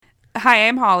Hi,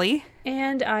 I'm Holly.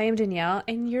 And I am Danielle,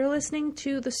 and you're listening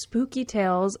to the Spooky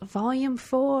Tales Volume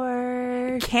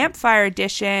 4. Campfire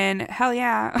edition. Hell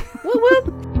yeah. Whoop whoop.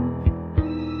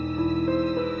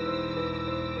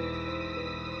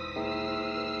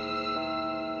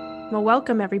 Well,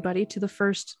 welcome everybody to the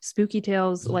first Spooky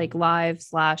Tales live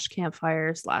 /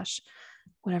 campfire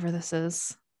 / whatever this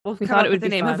is. We'll We come thought up it would with a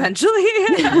be name fun.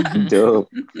 eventually. Dope.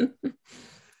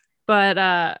 But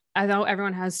I know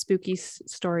everyone has spooky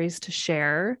stories to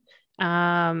share.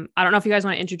 I don't know if you guys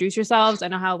want to introduce yourselves. I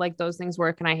know how those things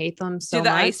work and I hate them so Do the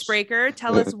much. icebreaker.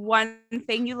 Tell us one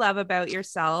thing you love about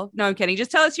yourself. No, I'm kidding.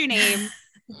 Just tell us your name.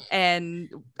 And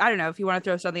I don't know, if you want to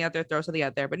throw something out there, throw something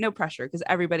out there, but no pressure because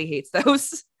everybody hates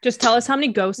those. Just tell us how many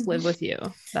ghosts live with you.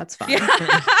 That's fine.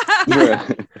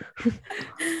 Yeah.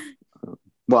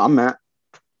 Well, I'm Matt.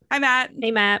 Hi, Matt.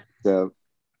 Hey, Matt. So,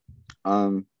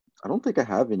 I don't think I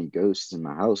have any ghosts in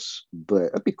my house,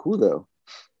 but that'd be cool though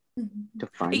to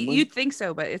find one. You'd think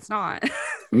so, but it's not.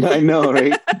 I know,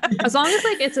 right? As long as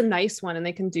it's a nice one and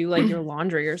they can do your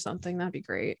laundry or something, that'd be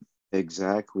great.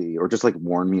 Exactly. Or just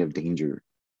warn me of danger.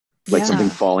 Like Yeah. something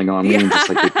falling on me and just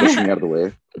they push me out of the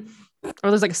way. Or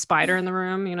there's a spider in the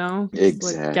room,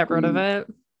 Just, get rid of it.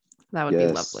 That would be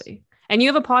Yes. lovely. And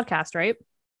you have a podcast, right?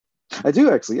 I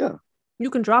do actually, yeah. You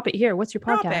can drop it here. What's your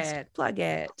Drop podcast? it. Plug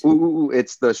it. Ooh,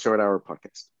 it's the Short Hour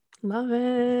Podcast. Love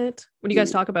it. What do you guys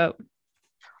talk about?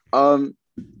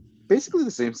 Basically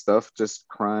the same stuff, just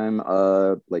crime,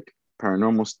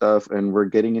 paranormal stuff, and we're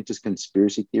getting into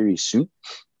conspiracy theories soon.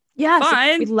 Yes,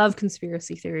 Fun. we love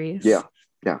conspiracy theories. Yeah.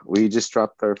 We just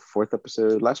dropped our 4th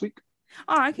episode last week.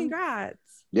 Oh,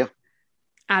 congrats.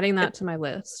 Adding that to my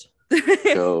list.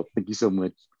 So thank you so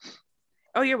much.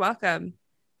 Oh, you're welcome.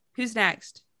 Who's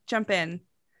next? Jump in.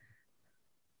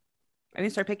 I'm gonna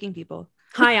start picking people.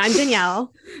 Hi, I'm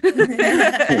Danielle.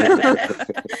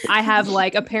 I have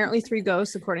apparently 3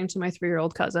 ghosts according to my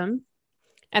 3-year-old cousin.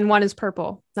 And one is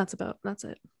purple. That's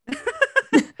it.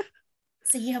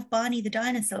 So you have Barney the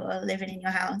dinosaur living in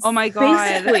your house. Oh my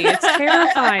god. Basically, it's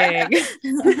terrifying.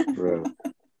 Bro.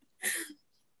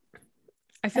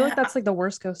 I feel like that's the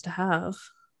worst ghost to have.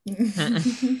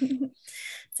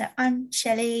 So I'm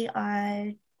Shelley.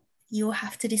 You'll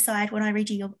have to decide when I read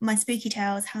you my spooky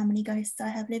tales how many ghosts I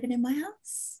have living in my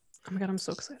house. Oh my god, I'm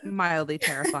so excited. Mildly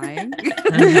terrifying.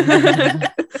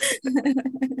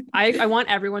 I want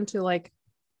everyone to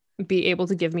be able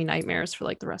to give me nightmares for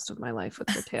the rest of my life with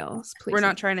their tales. Please. We're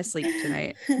not trying to sleep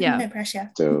tonight. Yeah. No pressure.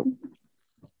 So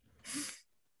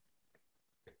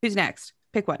Who's next?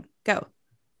 Pick one. Go.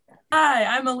 Hi,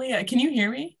 I'm Aaliyah. Can you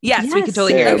hear me? Yes, we can Yes.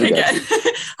 totally hear Yeah, you. we Okay, got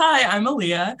good. Hi, I'm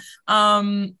Aaliyah.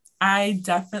 I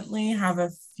definitely have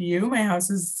a few. My house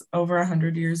is over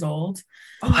 100 years old.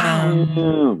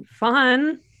 Fun.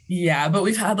 Yeah, but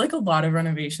we've had a lot of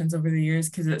renovations over the years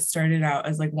because it started out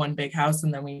as one big house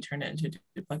and then we turned it into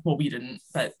we didn't,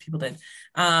 but people did.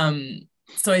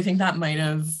 So I think that might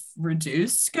have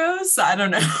reduced ghosts. I don't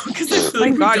know. Because Oh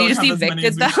my god, you just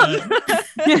evicted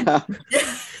them.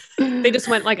 They just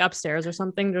went I'm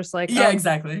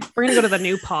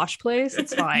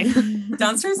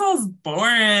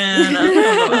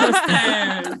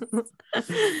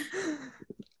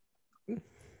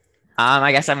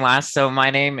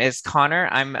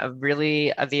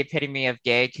really the epitome of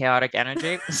gay chaotic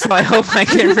energy, so I hope I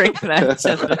can bring that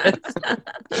to this.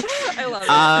 I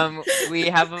love it. We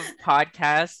have a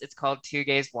podcast. It's called Two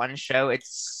Gays One Show. It's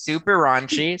super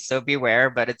raunchy, so beware,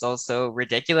 but it's also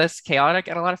ridiculous, chaotic,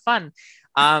 and a lot of fun.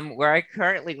 Where I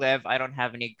currently live, I don't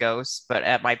have any ghosts, but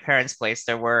at my parents' place,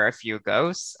 there were a few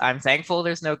ghosts. I'm thankful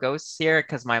there's no ghosts here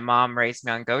because my mom raised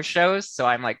me on ghost shows, so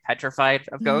I'm petrified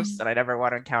of ghosts and I never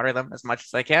want to encounter them as much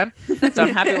as I can. So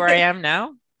I'm happy where I am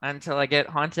now until I get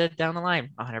haunted down the line,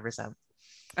 100%.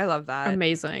 I love that.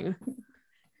 Amazing.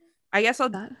 I guess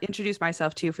I'll introduce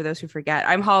myself too for those who forget.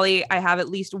 I'm Holly. I have at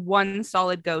least one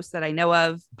solid ghost that I know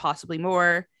of, possibly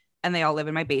more, and they all live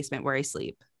in my basement where I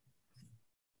sleep.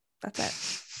 That's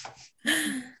it.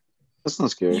 That's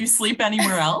not scary. You sleep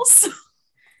anywhere else?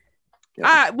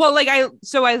 Well, I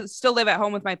still live at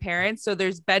home with my parents, so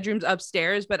there's bedrooms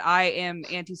upstairs, but I am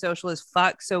antisocial as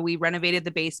fuck, so we renovated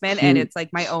the basement and it's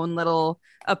my own little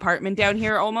apartment down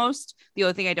here almost. The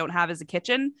only thing I don't have is a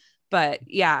kitchen, but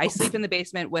yeah, I sleep in the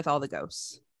basement with all the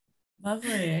ghosts.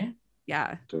 Lovely.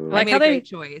 Yeah. Dope. I made how a they- great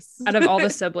choice. Out of all the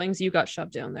siblings, you got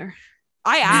shoved down there.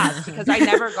 I asked because I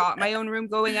never got my own room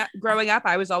growing up.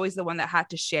 I was always the one that had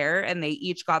to share, and they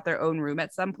each got their own room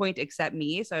at some point except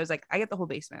me. So I was like, I get the whole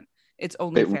basement. It's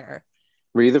only Wait, fair.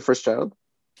 Were you the first child?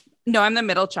 No, I'm the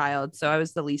middle child, so I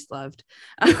was the least loved.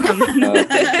 That's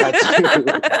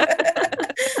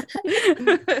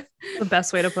The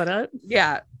best way to put it.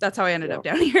 Yeah, that's how I ended up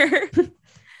down here.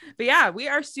 But yeah, we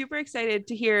are super excited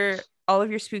to hear all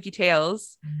of your spooky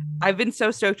tales. I've been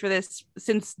so stoked for this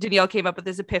since Danielle came up with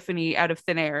this epiphany out of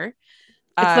thin air.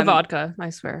 It's the vodka, I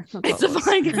swear. It's the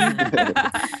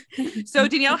vodka. So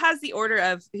Danielle has the order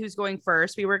of who's going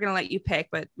first. We were going to let you pick,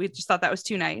 but we just thought that was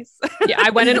too nice. Yeah, I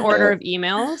went in order of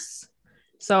emails.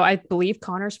 So I believe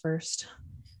Connor's first.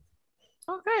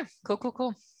 Okay,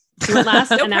 cool. You went last,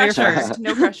 No and now you're pressure. first.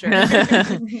 No pressure.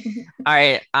 All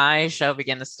right, I shall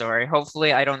begin the story.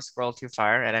 Hopefully, I don't scroll too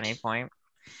far at any point.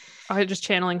 Oh, just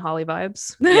channeling Holly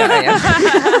vibes.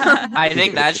 Yeah. I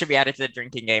think that should be added to the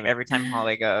drinking game. Every time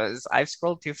Holly goes, I've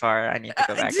scrolled too far. I need to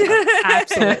go back.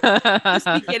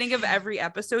 Absolutely. Beginning of every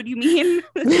episode, you mean?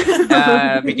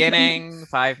 Beginning,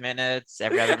 5 minutes,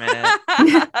 every other minute.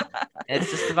 It's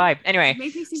just the vibe. Anyway,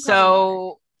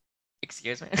 so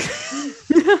excuse me.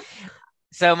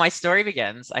 So my story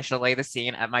begins. I shall lay the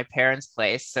scene at my parents'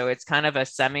 place. So it's kind of a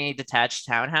semi-detached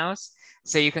townhouse.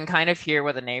 So you can kind of hear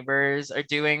what the neighbors are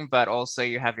doing, but also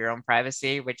you have your own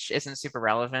privacy, which isn't super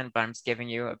relevant, but I'm just giving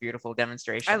you a beautiful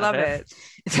demonstration. I love it.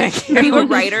 Thank you. Are you a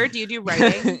writer? Do you do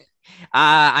writing?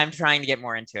 I'm trying to get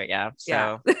more into it. Yeah.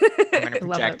 So I'm going to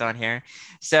project on here.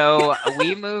 So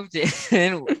we moved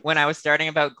in when I was starting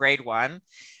about grade 1.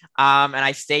 And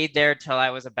I stayed there till I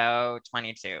was about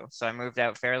 22. So I moved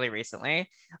out fairly recently.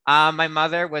 My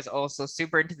mother was also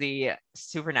super into the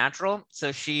supernatural.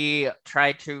 So she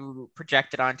tried to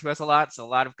project it onto us a lot. So a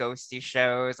lot of ghosty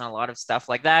shows and a lot of stuff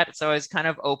like that. So I was kind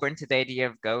of open to the idea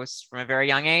of ghosts from a very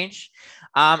young age.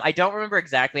 I don't remember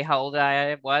exactly how old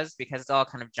I was because it's all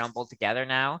kind of jumbled together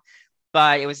now.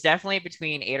 But it was definitely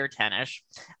between 8 or 10-ish.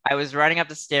 I was running up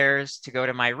the stairs to go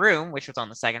to my room, which was on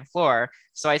the 2nd floor.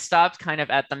 So I stopped kind of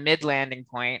at the mid landing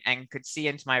point and could see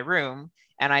into my room.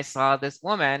 And I saw this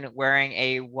woman wearing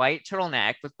a white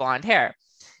turtleneck with blonde hair.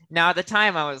 Now, at the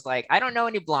time, I was like, I don't know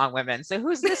any blonde women. So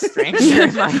who's this stranger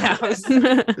in my house?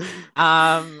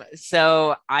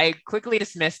 So I quickly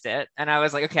dismissed it. And I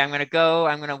was like, okay, I'm going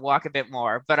to walk a bit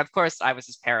more. But of course, I was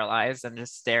just paralyzed and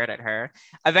just stared at her.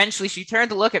 Eventually, she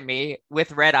turned to look at me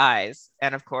with red eyes.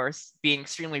 And of course, being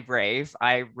extremely brave,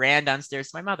 I ran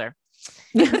downstairs to my mother.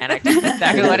 And I took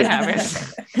exactly what had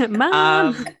happened.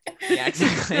 Mom. Yeah,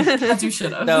 exactly. As you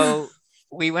should have. So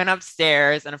we went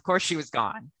upstairs, and of course, she was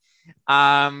gone.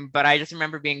 But I just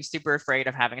remember being super afraid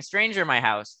of having a stranger in my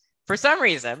house. For some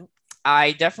reason,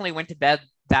 I definitely went to bed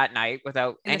that night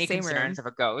without any concerns of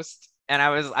a ghost. And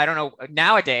I don't know,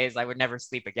 nowadays I would never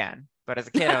sleep again. But as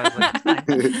a kid, I was like,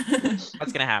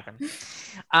 what's going to happen?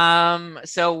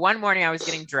 So one morning I was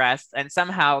getting dressed, and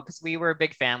somehow, because we were a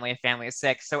big family, a family of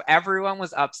 6, so everyone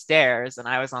was upstairs and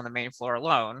I was on the main floor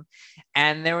alone.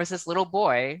 And there was this little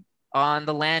boy on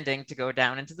the landing to go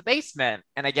down into the basement.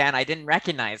 And again, I didn't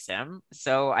recognize him.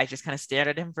 So I just kind of stared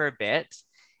at him for a bit.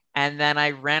 And then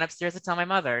I ran upstairs to tell my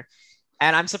mother.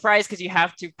 And I'm surprised because you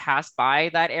have to pass by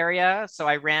that area. So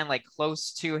I ran like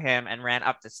close to him and ran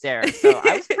up the stairs. So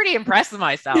I was pretty impressed with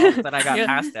myself that I got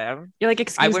past him. You're like,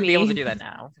 excuse me. I wouldn't be able to do that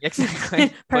now.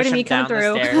 Exactly. Pardon me, come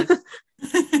through.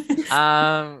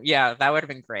 Yeah, that would have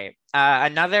been great.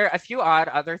 A few odd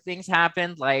other things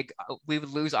happened, like we would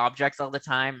lose objects all the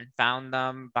time and found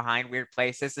them behind weird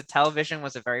places. The television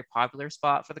was a very popular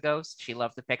spot for the ghost. She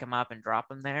loved to pick them up and drop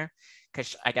them there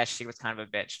because I guess she was kind of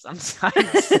a bitch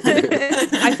sometimes.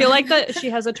 I feel like that she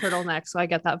has a turtleneck, so I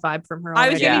get that vibe from her already.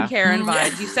 I was getting Karen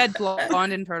vibes. You said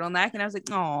blonde and turtleneck, and I was like,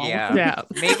 oh, yeah.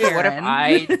 Maybe what if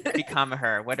I become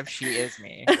her? What if she is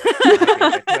me?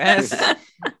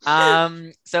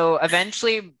 So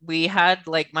eventually we had,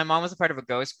 like, my mom was a part of a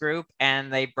ghost group,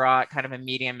 and they brought kind of a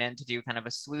medium in to do kind of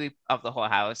a sweep of the whole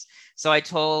house. So I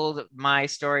told my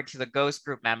story to the ghost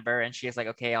group member, and she was like,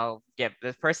 okay, I'll get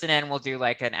this person in. We'll do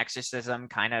like an exorcism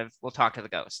kind of, we'll talk to the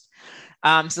ghost.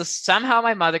 So somehow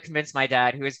my mother convinced my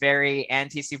dad, who is very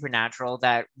anti-supernatural,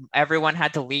 that everyone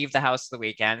had to leave the house for the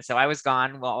weekend. So I was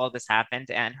gone while all this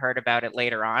happened and heard about it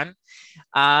later on.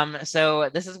 So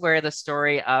this is where the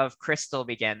story of Crystal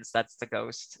begins. That's the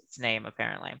ghost's name,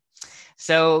 apparently.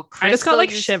 So Crystal, I just got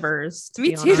like shivers.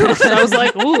 Me too. I was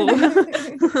like,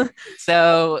 ooh.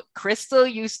 So Crystal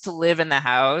used to live in the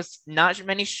house. Not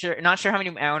sure how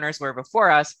many owners were before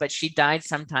us, but she died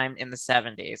sometime in the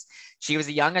 70s. She was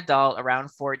a young adult, around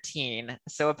 14.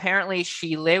 So apparently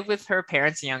she lived with her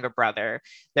parents and younger brother.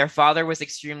 Their father was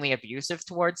extremely abusive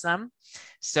towards them.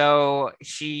 So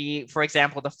for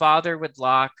example, the father would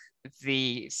lock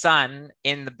the son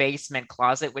in the basement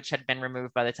closet, which had been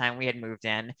removed by the time we had moved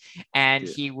in. And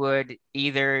he would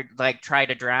either like try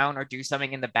to drown or do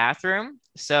something in the bathroom.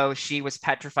 So she was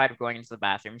petrified of going into the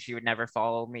bathroom. She would never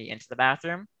follow me into the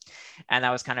bathroom. And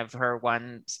that was kind of her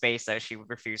one space that she would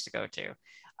refuse to go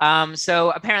to.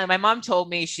 So apparently my mom told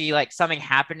me she like something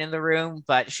happened in the room,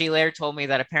 but she later told me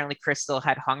that apparently Crystal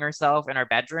had hung herself in our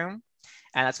bedroom.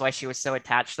 And that's why she was so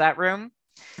attached to that room.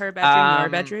 Her bedroom, your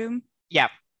bedroom? Yeah.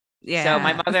 Yeah. So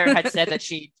my mother had said that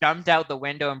she jumped out the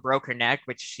window and broke her neck,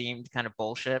 which seemed kind of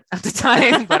bullshit at the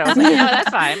time, but I was like, no, that's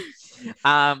fine.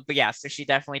 But yeah, so she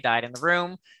definitely died in the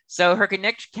room. So her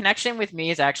connection with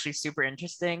me is actually super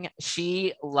interesting.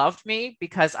 She loved me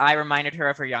because I reminded her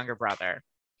of her younger brother.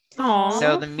 Aww.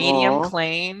 So the medium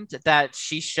claimed that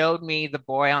she showed me the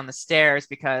boy on the stairs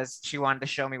because she wanted to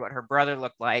show me what her brother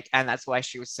looked like, and that's why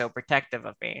she was so protective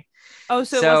of me. Oh,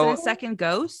 so it wasn't a second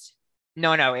ghost?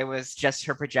 No, it was just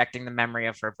her projecting the memory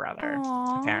of her brother.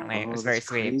 Aww. Apparently, it was very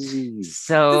sweet. Crazy.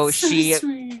 So That's so she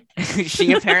sweet.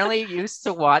 she apparently used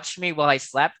to watch me while I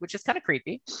slept, which is kind of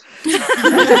creepy. Did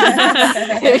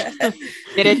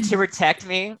it to protect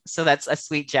me, so that's a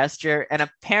sweet gesture. And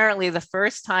apparently, the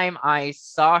first time I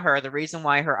saw her, the reason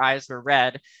why her eyes were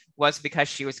red was because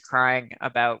she was crying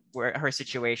about her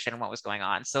situation and what was going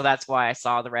on. So that's why I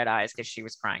saw the red eyes, because she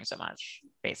was crying so much,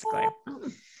 basically.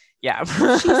 Yeah.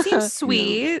 She seems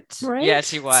sweet. Right? Yeah,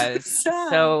 she was.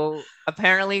 sad. So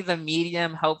apparently the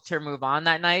medium helped her move on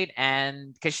that night,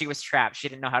 and because she was trapped, she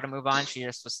didn't know how to move on. She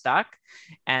just was stuck.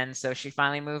 And so she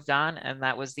finally moved on, and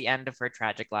that was the end of her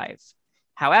tragic life.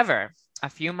 However, a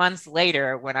few months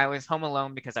later, when I was home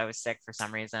alone because I was sick for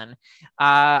some reason,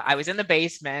 I was in the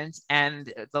basement,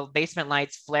 and the basement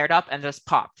lights flared up and just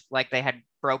popped like they had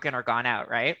broken or gone out,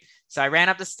 right? So I ran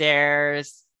up the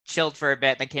stairs, chilled for a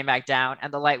bit, then came back down,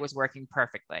 and the light was working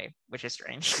perfectly, which is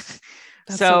strange.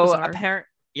 So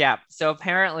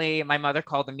apparently my mother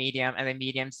called the medium, and the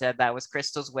medium said that was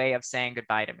Crystal's way of saying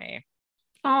goodbye to me.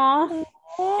 Aww.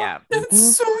 Yeah.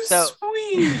 That's so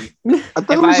sweet. I thought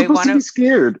I was supposed to be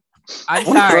scared. I'm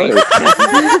sorry. sorry. I'm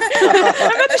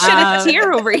about to shed a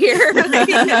tear over here.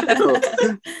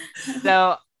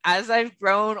 So as I've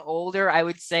grown older, I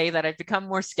would say that I've become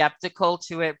more skeptical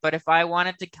to it. But if I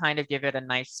wanted to kind of give it a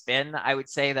nice spin, I would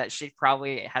say that she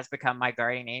probably has become my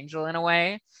guardian angel in a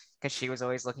way, because she was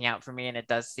always looking out for me. And it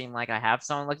does seem like I have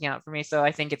someone looking out for me. So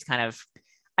I think it's kind of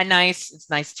a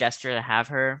nice gesture to have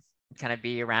her kind of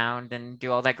be around and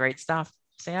do all that great stuff.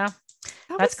 So yeah,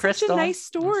 that's Crystal. Such a nice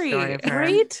story, of her.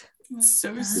 right?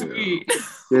 So sweet.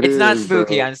 It's not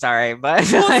spooky, I'm sorry, but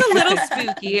Well, it's a little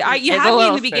spooky. You It's a had me in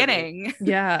little the beginning.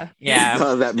 Yeah. yeah.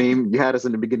 That meme you had us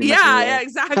in the beginning. Yeah,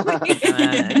 exactly.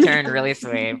 It turned really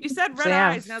sweet. You said red So, yeah.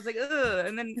 eyes, and I was like, ugh.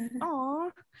 And then, aw.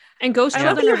 And ghost I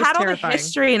love that children you are just had all the terrifying.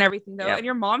 history and everything, though. Yep. And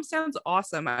your mom sounds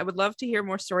awesome. I would love to hear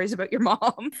more stories about your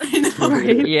mom. I know.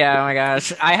 Right? Yeah, oh my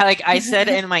gosh. I said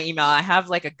in my email, I have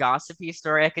like a gossipy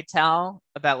story I could tell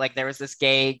about, like, there was this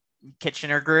gay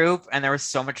Kitchener group and there was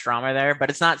so much drama there, but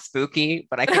it's not spooky,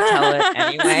 but I could tell it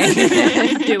anyway.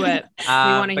 Do it. We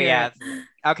want to But hear yeah. it.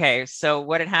 Okay, so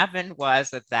what had happened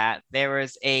was that there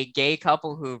was a gay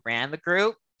couple who ran the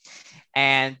group,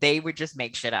 and they would just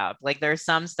make shit up. Like, there's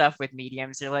some stuff with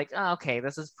mediums, you're like, oh, okay,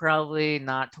 this is probably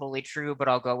not totally true, but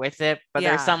I'll go with it. But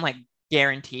there's Yeah. some like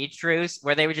guaranteed truths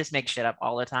where they would just make shit up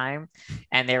all the time.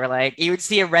 And they were like, you would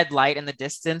see a red light in the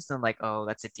distance and like, oh,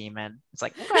 that's a demon. It's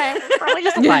like, okay, probably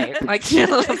just a light. Like,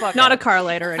 chill the fuck Not out. a car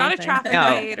light or Not a anything. traffic No.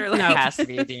 light or It like. has to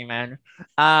be a demon.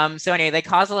 So anyway, they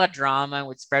caused a lot of drama and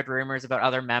would spread rumors about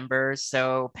other members.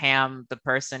 So Pam, the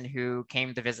person who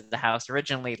came to visit the house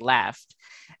originally, left.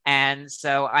 And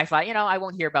so I thought, I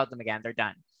won't hear about them again. They're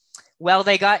done. Well,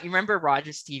 you remember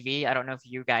Rogers TV? I don't know if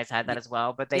you guys had that as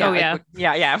well, but they, Oh, yeah.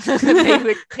 yeah. They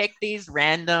would pick these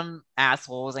random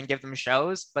assholes and give them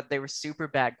shows, but they were super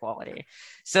bad quality.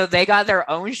 So they got their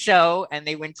own show and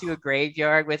they went to a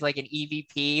graveyard with like an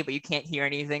EVP, but you can't hear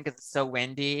anything because it's so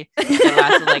windy. It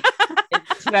lasted like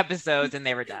 2 episodes and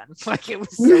they were done. Like, it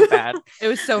was so bad. It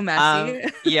was so messy.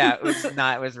 Yeah,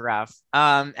 it was rough.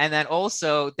 And then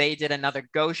also they did another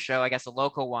ghost show, I guess a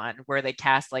local one, where they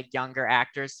cast like younger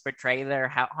actors to portray their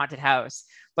haunted house,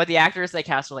 but the actors they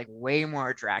cast were like way more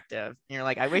attractive, and you're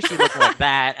like, I wish you looked like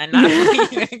that and not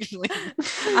like you actually.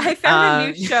 I found a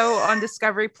new show on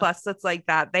Discovery Plus that's like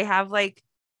that. They have like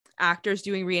actors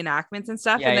doing reenactments and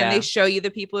stuff, Yeah, and then yeah. they show you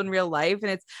the people in real life,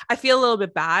 and I feel a little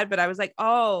bit bad, but I was like,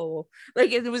 oh,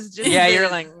 like it was just Yeah, you're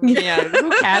like, yeah, who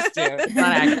cast you? It's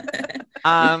not acting.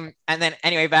 And then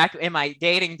anyway, back in my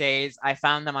dating days, I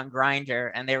found them on Grindr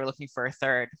and they were looking for a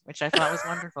third, which I thought was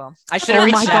wonderful. I should have Oh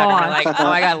reached my out and God. been like, oh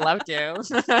my God, I'd love to.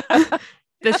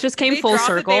 This just came They full dropped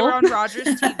that circle. They were on Rogers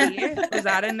TV. Was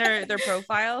that in their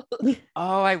profile?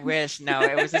 Oh, I wish. No,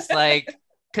 it was just like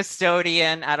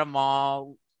custodian at a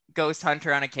mall, ghost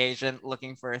hunter on occasion,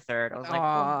 looking for a third. I was like,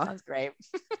 Aw. oh, that's great.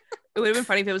 It would have been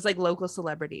funny if it was like local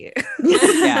celebrity.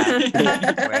 Yeah,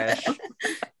 I wish.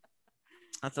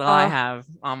 That's all I have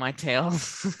on my tail.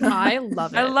 I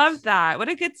love it. I love that. What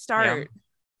a good start.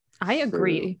 I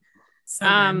agree. So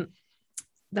good.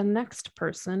 The next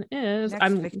person is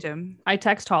Next victim. I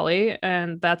text Holly,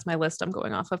 and that's my list I'm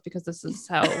going off of because this is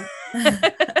how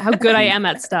good I am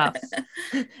at stuff.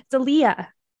 It's Aaliyah.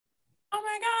 Oh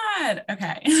my God.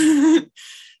 Okay.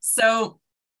 So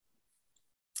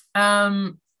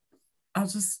I'll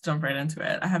just jump right into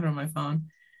it. I have it on my phone.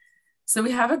 So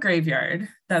we have a graveyard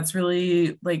that's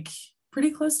really like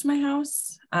pretty close to my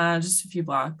house, just a few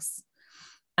blocks.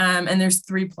 And there's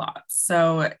 3 plots.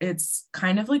 So it's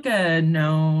kind of like a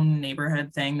known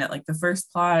neighborhood thing that like the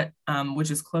first plot,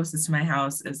 which is closest to my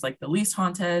house, is like the least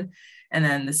haunted. And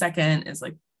then the second is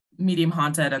like medium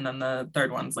haunted. And then the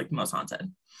third one's like the most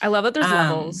haunted. I love that there's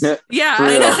levels. Yeah. For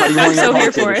real, how do you want your So here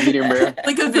haunted? for it. Medium rare?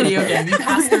 Like a video game. You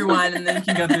pass through one and then you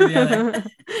can go through the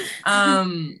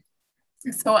other.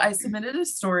 So I submitted a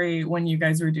story when you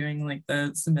guys were doing like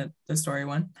the submit the story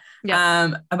one,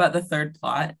 about the third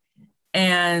plot.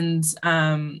 And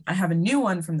I have a new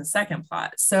one from the second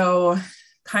plot. So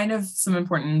kind of some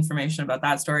important information about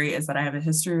that story is that I have a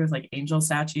history with like angel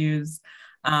statues.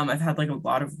 I've had like a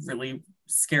lot of really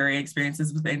scary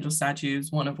experiences with angel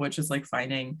statues, one of which is like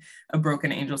finding a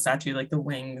broken angel statue, like the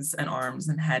wings and arms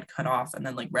and head cut off and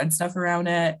then like red stuff around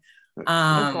it. Oh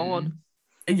God.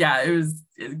 Yeah, it was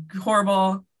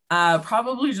horrible.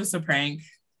 Probably just a prank,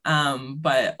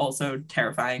 but also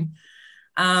terrifying.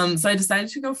 So I decided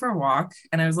to go for a walk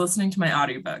and I was listening to my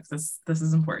audiobook. This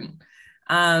is important.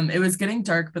 It was getting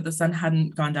dark, but the sun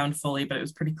hadn't gone down fully, but it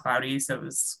was pretty cloudy, so it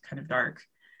was kind of dark.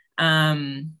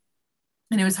 And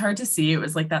it was hard to see. It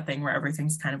was like that thing where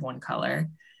everything's kind of one color.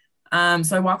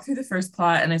 So I walked through the first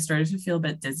plot and I started to feel a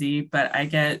bit dizzy, but I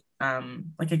get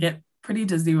pretty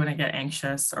dizzy when I get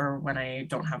anxious or when I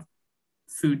don't have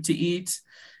food to eat.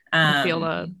 I feel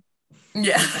that.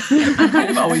 Yeah, I'm kind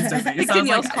of always dizzy. So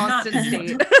Danielle's like, constant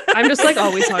state. I'm just like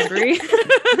always hungry.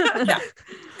 Yeah,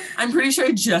 I'm pretty sure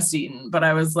I just eaten, but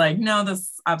I was like, no,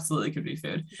 this absolutely could be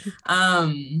food.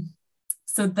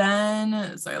 So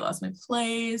then, sorry, I lost my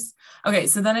place. Okay,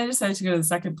 so then I decided to go to the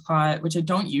second plot, which I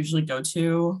don't usually go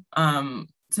to. To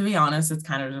be honest, it's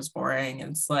kind of just boring.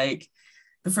 It's like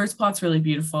the first plot's really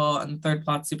beautiful and the third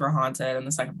plot's super haunted and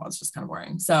the second plot's just kind of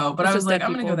boring. So, but I was like,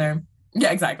 I'm gonna go there.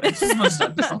 Yeah, exactly. It's just a bunch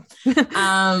of dead people.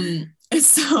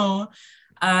 So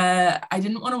I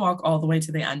didn't want to walk all the way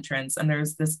to the entrance, and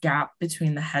there's this gap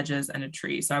between the hedges and a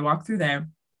tree. So I walked through there,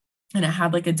 and it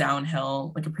had like a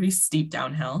downhill, like a pretty steep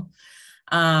downhill.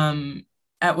 At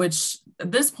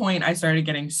this point I started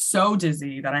getting so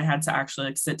dizzy that I had to actually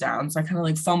like sit down. So I kind of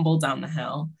like fumbled down the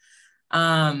hill.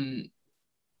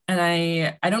 And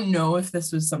I don't know if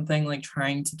this was something like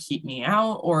trying to keep me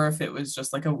out or if it was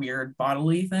just like a weird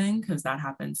bodily thing, because that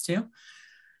happens too.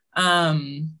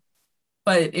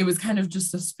 But it was kind of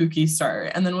just a spooky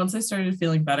start. And then once I started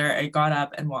feeling better, I got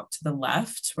up and walked to the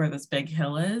left where this big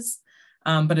hill is.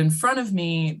 But in front of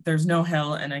me, there's no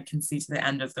hill and I can see to the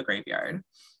end of the graveyard.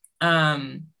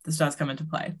 This does come into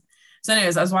play. So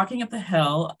anyways, I was walking up the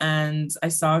hill and I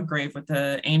saw a grave with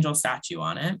the angel statue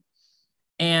on it.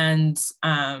 And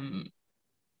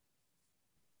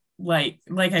like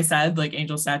I said, like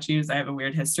angel statues, I have a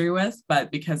weird history with, but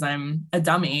because I'm a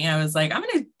dummy, I was like, I'm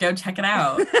gonna go check it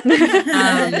out.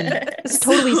 It's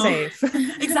totally safe.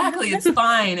 Exactly, it's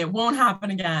fine. It won't happen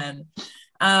again.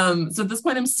 So at this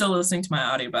point, I'm still listening to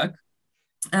my audiobook.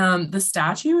 The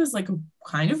statue is like a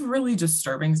kind of really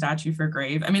disturbing statue for a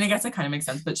grave. I mean, I guess it kind of makes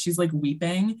sense, but she's like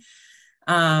weeping.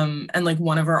 And like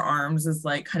one of her arms is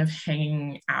like kind of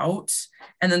hanging out,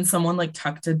 and then someone like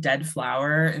tucked a dead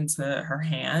flower into her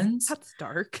hand. That's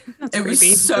dark. That's It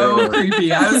creepy. was so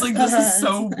creepy. I was like, this is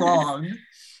so wrong.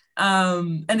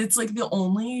 And it's like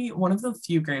one of the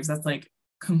few graves that's like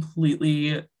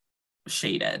completely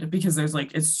shaded, because there's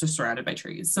like, it's just surrounded by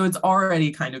trees, so it's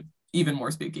already kind of even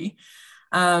more spooky.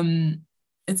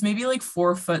 It's maybe like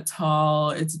 4 foot tall.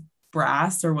 It's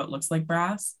brass, or what looks like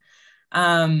brass.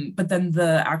 But then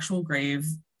the actual grave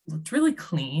looked really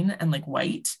clean and like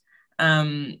white,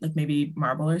 like maybe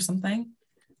marble or something.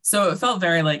 So it felt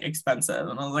very like expensive,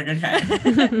 and I was like, okay,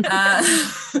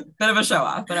 bit of a show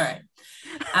off, but all right.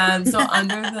 So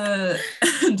under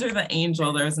the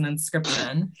angel, there's an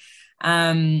inscription.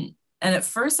 And at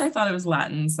first I thought it was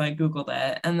Latin, so I Googled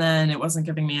it, and then it wasn't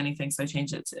giving me anything, so I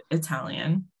changed it to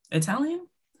Italian.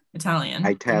 Italian.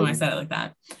 I don't know why I said it like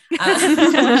that.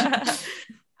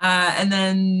 And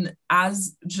then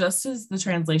just as the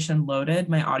translation loaded,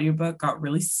 my audiobook got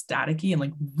really staticky and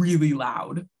like really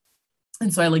loud.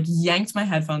 And so I like yanked my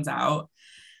headphones out.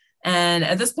 And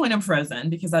at this point I'm frozen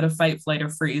because out of fight, flight, or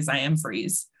freeze, I am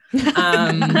freeze.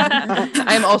 I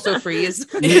am also freeze.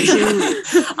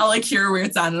 I'll like hear a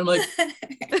weird sound and I'm like,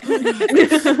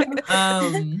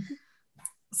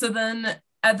 so then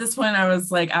at this point I was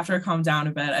like, after I calmed down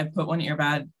a bit, I put one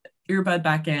earbud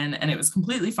back in and it was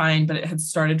completely fine, but it had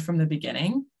started from the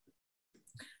beginning,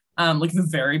 like the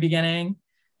very beginning.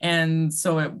 And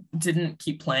so it didn't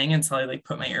keep playing until I like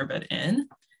put my earbud in,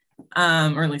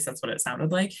 or at least that's what it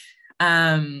sounded like.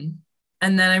 And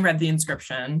then I read the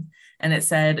inscription and it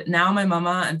said, "Now my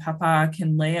mama and papa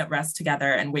can lay at rest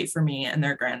together and wait for me and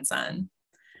their grandson."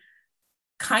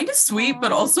 Kind of sweet,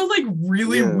 but also like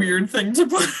really weird thing to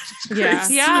put.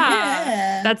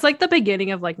 Yeah. That's like the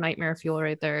beginning of like nightmare fuel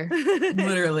right there.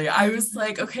 Literally. I was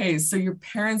like, okay, so your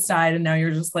parents died and now you're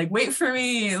just like, wait for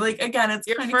me. Like, again, it's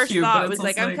your kind first of cute. thought was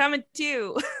like, I'm coming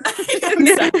too.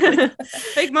 Exactly.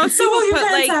 Like most people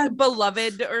put like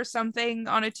beloved or something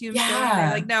on a tombstone. Yeah.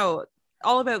 They're like, no,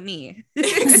 all about me.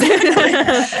 Exactly.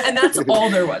 And that's all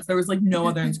there was. There was like no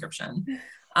other inscription,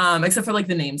 except for like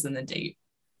the names and the date.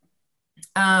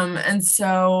 And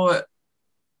so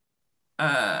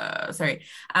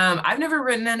I've never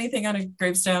written anything on a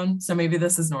gravestone, so maybe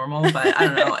this is normal, but I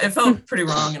don't know, it felt pretty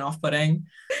wrong and off-putting.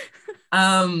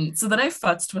 So then I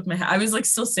futzed with I was like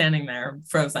still standing there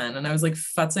frozen, and I was like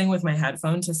futzing with my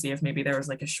headphone to see if maybe there was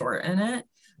like a short in it,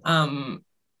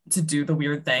 to do the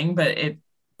weird thing, but it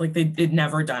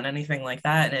never done anything like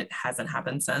that, and it hasn't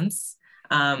happened since.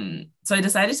 So I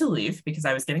decided to leave because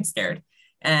I was getting scared.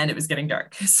 And it was getting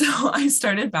dark. So I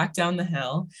started back down the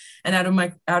hill, and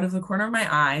out of the corner of my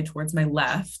eye towards my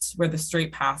left, where the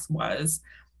straight path was,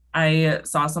 I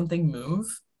saw something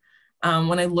move.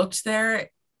 When I looked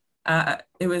there,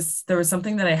 there was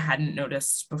something that I hadn't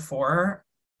noticed before,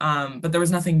 but there was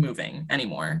nothing moving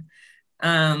anymore.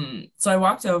 So I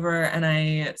walked over and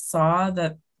I saw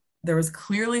that there was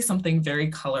clearly something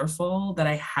very colorful that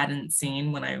I hadn't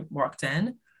seen when I walked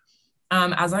in.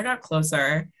 As I got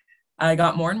closer, I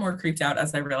got more and more creeped out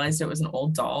as I realized it was an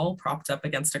old doll propped up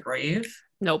against a grave.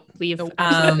 Nope, leave. Run.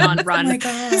 Oh my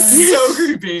God. So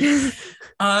creepy.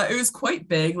 It was quite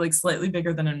big, like slightly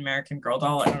bigger than an American Girl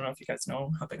doll. I don't know if you guys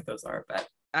know how big those are, but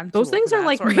those things are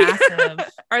like massive.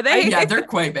 Are they? Yeah, they're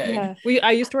quite big. Yeah.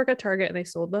 I used to work at Target and they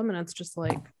sold them, and it's just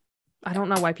like, I don't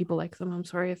know why people like them. I'm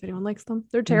sorry if anyone likes them.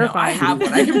 They're terrifying. No, I have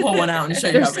one. I can pull one out and show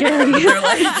you how scary. big they're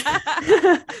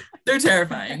like. They're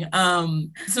terrifying.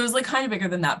 So it was like kind of bigger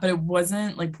than that, but it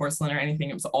wasn't like porcelain or anything.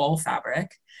 It was all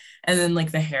fabric, and then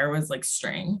like the hair was like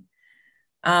string.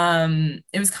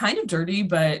 It was kind of dirty,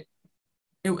 but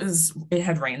it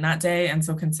had rained that day, and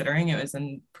so considering it was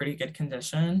in pretty good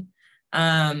condition,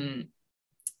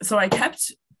 so I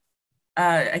kept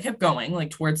going like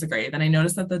towards the grave, and I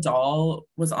noticed that the doll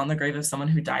was on the grave of someone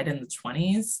who died in the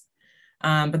 1920s,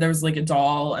 but there was like a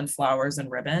doll and flowers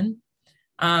and ribbon.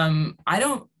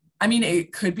 I mean,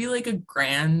 it could be like a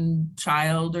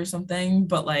grandchild or something,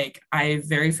 but like I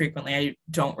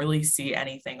don't really see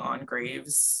anything on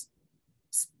graves,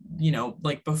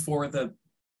 like before the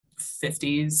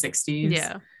 50s, 60s.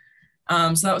 Yeah.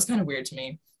 So that was kind of weird to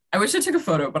me. I wish I took a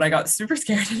photo, but I got super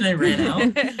scared and I ran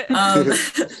out.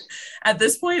 At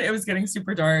this point, it was getting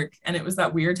super dark, and it was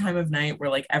that weird time of night where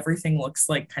like everything looks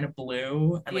like kind of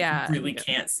blue and like you really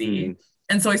can't see. Mm-hmm.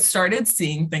 And so I started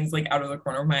seeing things like out of the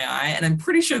corner of my eye, and I'm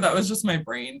pretty sure that was just my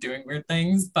brain doing weird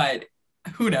things, but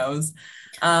who knows?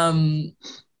 And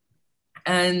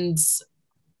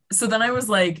so then I was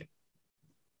like,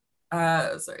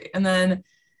 and then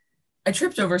I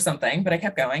tripped over something, but I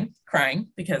kept going, crying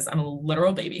because I'm a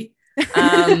literal baby.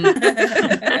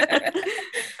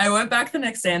 I went back the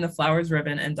next day, and the flowers,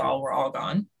 ribbon, and doll were all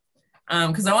gone,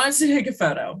 because I wanted to take a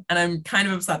photo, and I'm kind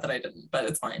of upset that I didn't, but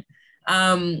it's fine.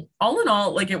 All in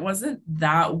all, like it wasn't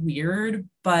that weird,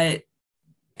 but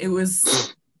it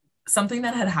was something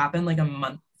that had happened like a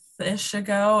month-ish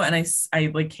ago, and I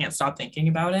like can't stop thinking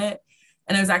about it.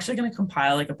 And I was actually going to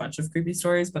compile like a bunch of creepy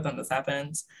stories, but then this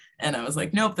happened, and I was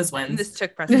like, nope, this wins. This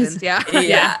took precedence. Yeah.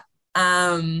 Yeah.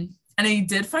 And I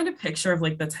did find a picture of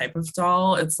like the type of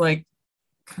doll. It's like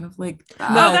kind of like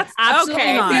that. No, that's absolutely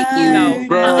okay. not. Thank you. No.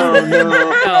 Bro, no.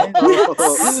 No.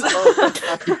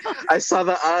 I saw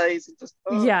the eyes. Just,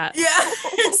 Yeah. Yeah,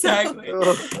 exactly.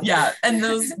 Yeah, and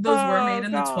those were made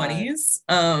in the 20s.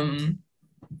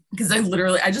 Because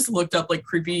I just looked up like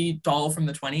creepy doll from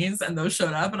the 20s, and those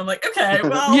showed up, and I'm like, okay,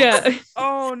 well, yeah.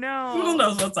 Oh no. Who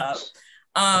knows what's up?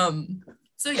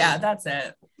 So yeah, that's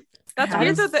it. That's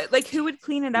weird though, that like who would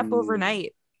clean it up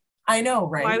overnight? I know,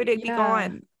 right? Why would it be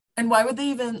gone? And why would they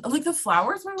even like the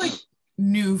flowers were like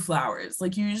new flowers?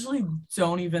 Like you usually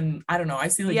don't even, I don't know. I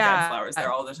see like dead flowers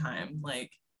there all the time.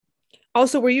 Like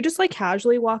also, were you just like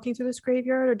casually walking through this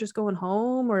graveyard or just going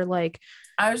home or like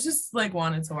I was just like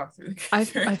wanted to walk through the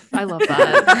graveyard. I love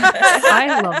that.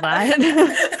 I love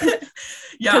that.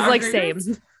 Yeah, because like same.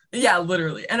 Yeah,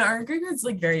 literally. And our graveyard's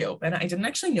like very open. I didn't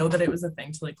actually know that it was a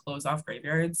thing to like close off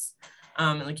graveyards.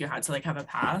 And like you had to like have a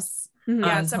pass.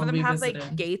 Yeah, some of them have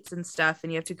like gates and stuff,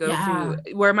 and you have to go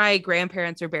through. Where my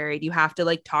grandparents are buried, you have to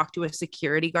like talk to a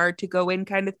security guard to go in,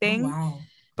 kind of thing. Oh, wow.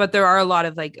 But there are a lot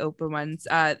of like open ones.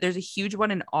 There's a huge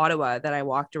one in Ottawa that I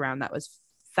walked around that was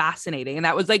fascinating, and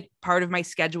that was like part of my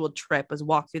scheduled trip was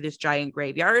walk through this giant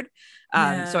graveyard.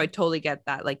 So I totally get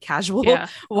that like casual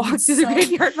walk through the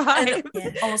graveyard vibe.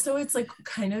 And also it's like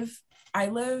kind of, I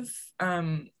live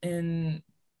in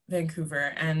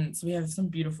Vancouver, and so we have some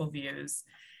beautiful views,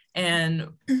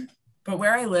 but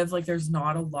where I live, like there's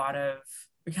not a lot of,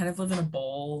 we kind of live in a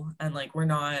bowl, and like we're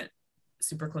not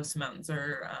super close to mountains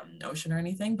or ocean or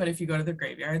anything, but if you go to the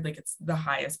graveyard, like it's the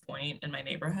highest point in my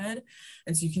neighborhood,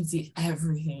 and so you can see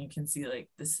everything. You can see like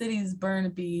the cities,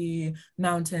 Burnaby,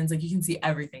 mountains, like you can see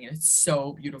everything, and it's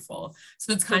so beautiful.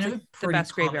 So it's kind of the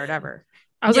best graveyard ever.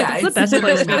 I was like, it's the best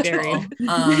place to be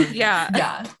buried.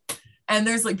 Yeah. And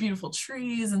there's like beautiful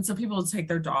trees, and so people take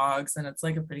their dogs, and it's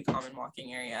like a pretty common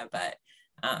walking area. But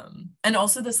and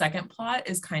also the second plot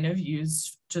is kind of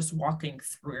used just walking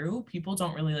through. People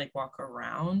don't really like walk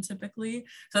around typically,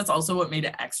 so that's also what made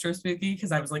it extra spooky,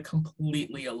 because I was like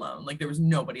completely alone, like there was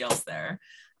nobody else there.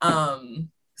 So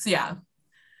yeah,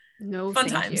 no fun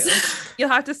times. You'll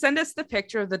have to send us the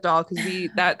picture of the doll, because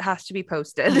that has to be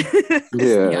posted.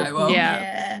 Yeah, I will.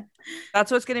 Yeah. That's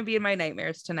what's going to be in my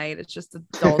nightmares tonight. It's just the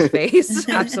doll's face.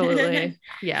 Absolutely.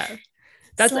 Yeah.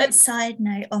 That's a side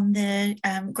note on the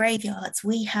graveyards.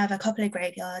 We have a couple of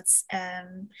graveyards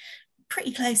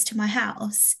pretty close to my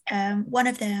house. One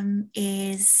of them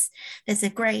is, there's a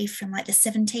grave from like the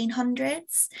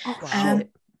 1700s. Oh, wow.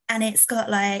 And it's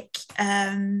got like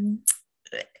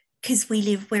because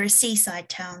we're a seaside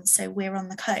town, so we're on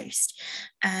the coast,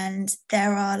 and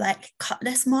there are like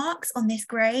cutlass marks on this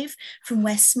grave from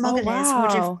where smugglers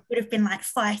would have been like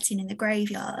fighting in the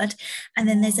graveyard. And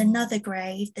then there's another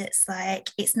grave that's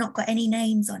like, it's not got any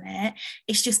names on it,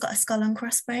 it's just got a skull and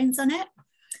crossbones on it.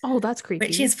 Oh, that's creepy.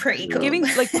 Which is pretty cool. Giving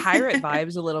like pirate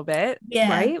vibes a little bit.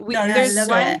 Yeah. Right? There's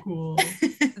so cool.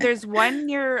 There's one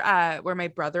near where my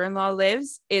brother-in-law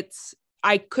lives.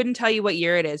 I couldn't tell you what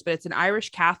year it is, but it's an Irish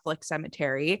Catholic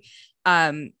cemetery.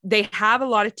 They have a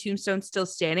lot of tombstones still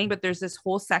standing, but there's this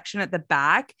whole section at the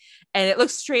back, and it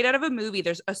looks straight out of a movie.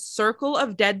 There's a circle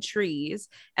of dead trees,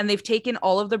 and they've taken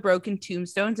all of the broken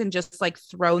tombstones and just like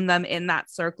thrown them in that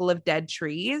circle of dead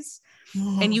trees.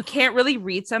 And you can't really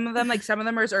read some of them. Like some of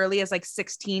them are as early as like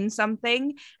 16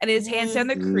 something. And it is hands down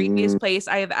the creepiest place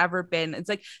I have ever been. It's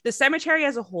like the cemetery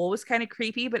as a whole was kind of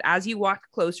creepy, but as you walk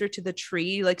closer to the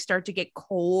tree, you like start to get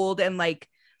cold and like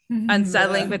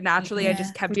unsettling. But naturally I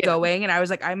just kept going, and I was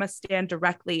like, I must stand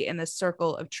directly in this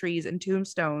circle of trees and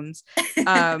tombstones.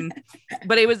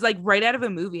 But it was like right out of a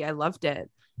movie. I loved it.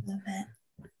 Love it.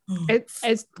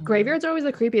 It's graveyards are always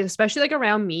the creepiest, especially like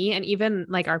around me and even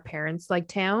like our parents' like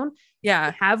town.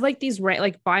 Yeah, have like these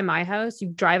like by my house, you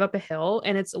drive up a hill,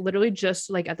 and it's literally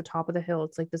just like at the top of the hill,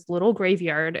 it's like this little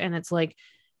graveyard, and it's like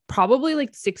probably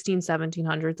like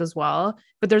 1700s as well,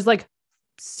 but there's like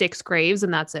 6 graves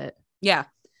and that's it. Yeah.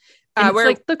 It's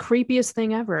like the creepiest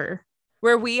thing ever.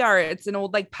 Where we are, it's an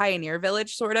old like pioneer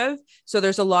village sort of. So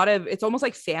there's a lot of, it's almost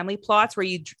like family plots where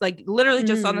you like literally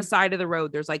just on the side of the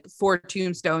road, there's like 4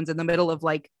 tombstones in the middle of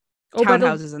like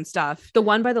townhouses and stuff. The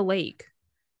one by the lake.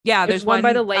 Yeah, there's one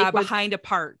by the lake behind a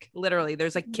park. Literally,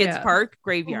 there's like kids park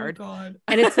graveyard. Oh God.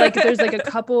 And it's like there's like a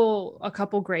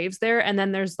couple graves there, and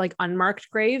then there's like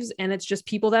unmarked graves, and it's just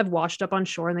people that have washed up on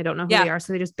shore and they don't know who they are,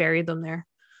 so they just buried them there.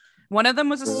 One of them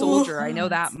was a soldier. I know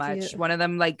that much. One of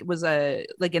them like was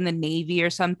like in the Navy or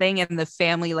something, and the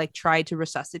family like tried to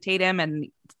resuscitate him,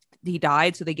 and he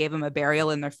died, so they gave him a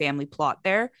burial in their family plot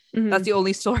there. That's the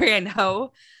only story I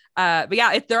know. But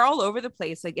yeah, they're all over the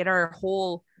place. Like in our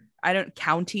whole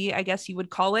county, I guess you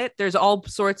would call it. There's all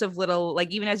sorts of little,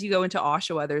 like even as you go into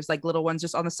Oshawa, there's like little ones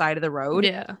just on the side of the road.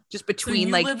 Yeah. Just between, so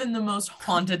you like live in the most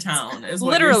haunted town is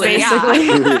what literally, basically.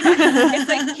 It's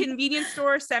like convenience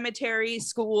store, cemetery,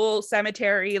 school,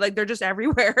 cemetery. Like they're just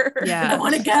everywhere. Yeah. I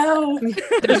want to go.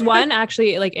 There's one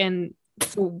actually like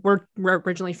so we're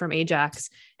originally from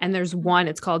Ajax, and there's one,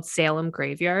 it's called Salem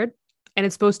Graveyard. and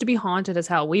it's supposed to be haunted as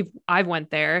hell. I've went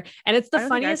there, and it's the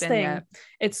funniest thing. Yet.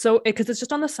 It's so because it's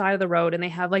just on the side of the road, and they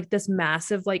have like this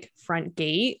massive like front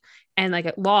gate, and like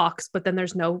it locks, but then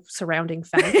there's no surrounding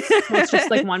fence. So it's just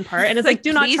like one part, and it's like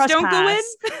do not trespass. Don't go in.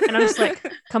 And I'm just like,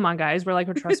 come on, guys, we're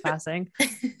trespassing.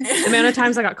 The amount of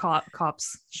times I got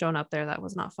cops showing up there, that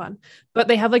was not fun. But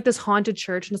they have like this haunted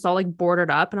church, and it's all like boarded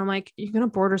up, and I'm like, you're gonna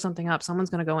border something up. Someone's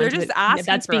gonna go into it. They're just asking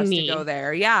that's for being us me. To go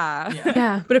there.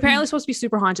 Yeah. But apparently it's supposed to be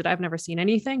super haunted. I've never seen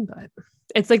anything, but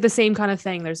it's like the same kind of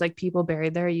thing. There's like people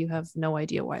buried there. You have no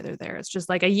idea why they're there. It's just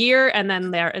like a year, and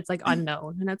then it's like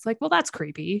unknown, and it's like, well, that's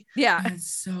creepy. Yeah,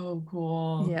 it's so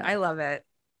cool. Yeah, I love it.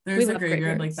 There's a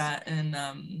graveyard like that in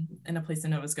a place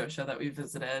in Nova Scotia that we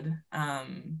visited.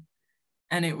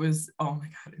 And it was, oh my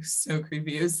God, it was so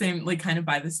creepy. It was same, like kind of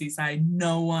by the seaside.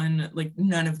 None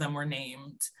of them were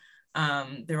named.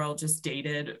 They were all just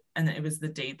dated, and it was the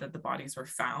date that the bodies were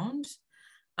found.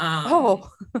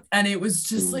 And it was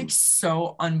just like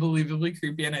so unbelievably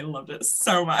creepy, and I loved it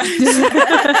so much.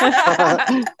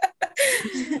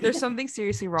 There's something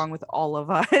seriously wrong with all of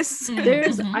us.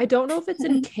 I don't know if it's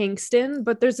in Kingston,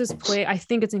 but there's this place, I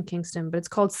think it's in Kingston, but it's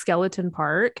called Skeleton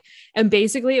Park, and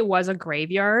basically it was a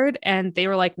graveyard, and they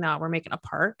were like, no, we're making a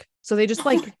park. So they just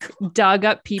like dug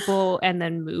up people and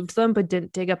then moved them, but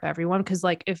didn't dig up everyone, because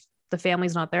like if the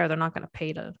family's not there, they're not going to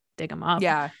pay to dig them up.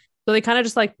 Yeah. So they kind of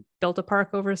just like built a park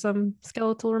over some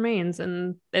skeletal remains,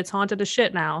 and it's haunted as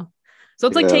shit now. So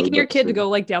it's like taking your kid to go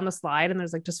like down the slide, and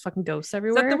there's like just fucking ghosts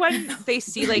everywhere. Is that the one they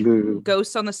see like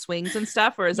ghosts on the swings and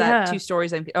stuff, or is that 2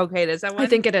 stories? Okay, is that one? I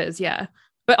think it is, yeah.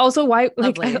 But also, why?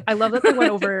 Like, I love that they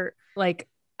went over like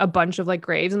a bunch of like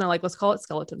graves, and they're like, let's call it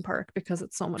Skeleton Park because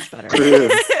it's so much better.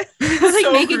 Like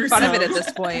so making fun of it at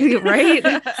this point,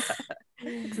 right?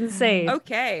 It's insane.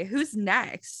 Okay, who's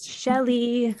next?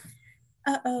 Shelly.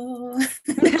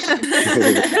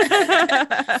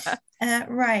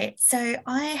 Right, so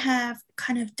I have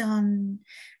kind of done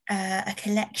a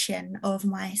collection of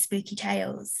my spooky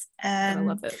tales. I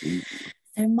love it.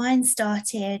 So mine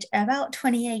started about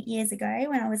 28 years ago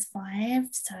when I was 5.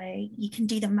 So you can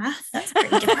do the math. That's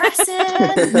pretty depressing.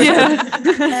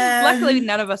 Yeah. Luckily,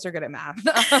 none of us are good at math.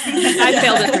 I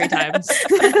failed it 3 times.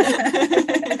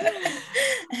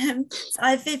 So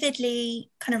I vividly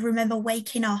kind of remember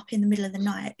waking up in the middle of the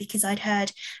night because I'd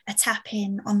heard a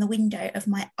tapping on the window of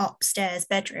my upstairs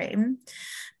bedroom.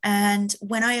 And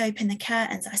when I opened the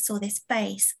curtains, I saw this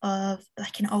face of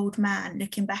like an old man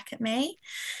looking back at me.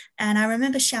 And I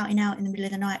remember shouting out in the middle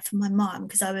of the night for my mum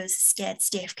because I was scared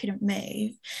stiff, couldn't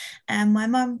move. And my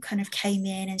mum kind of came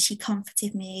in and she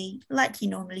comforted me like you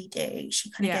normally do. She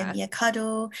kind of gave me a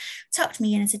cuddle, tucked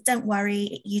me in and said, don't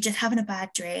worry, you're just having a bad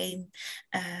dream.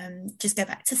 Just go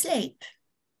back to sleep.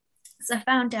 So I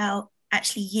found out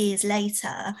actually years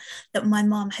later that my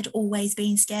mom had always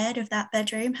been scared of that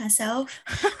bedroom herself.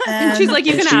 She's like,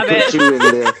 you can have it.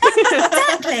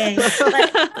 Exactly.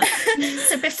 Like,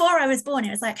 so before I was born, it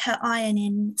was like her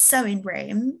ironing sewing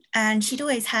room, and she'd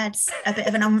always had a bit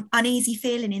of an uneasy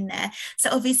feeling in there. So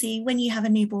obviously when you have a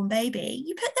newborn baby,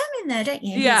 you put them in there, don't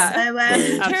you? Yeah. So,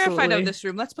 I'm terrified of this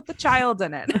room. Let's put the child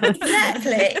in it.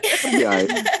 Exactly.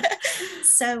 Yeah.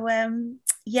 So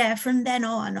from then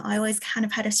on, I always kind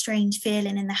of had a strange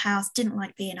feeling in the house, didn't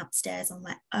like being upstairs on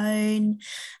my own.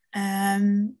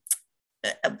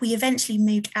 We eventually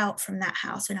moved out from that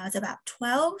house when I was about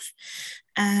 12.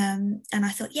 And I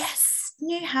thought, yes,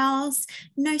 new house,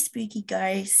 no spooky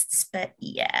ghosts, but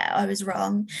yeah, I was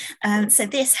wrong. So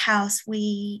this house,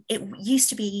 it used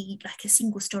to be like a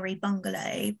single-story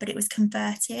bungalow, but it was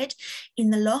converted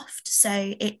in the loft,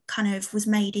 so it kind of was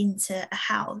made into a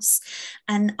house.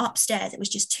 And upstairs, it was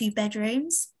just 2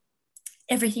 bedrooms.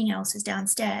 Everything else was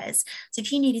downstairs. So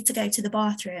if you needed to go to the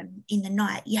bathroom in the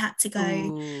night, you had to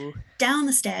go down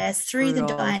the stairs, through the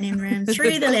dining room,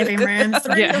 through the living room,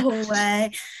 through the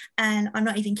hallway. And I'm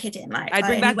not even kidding. Like, I'd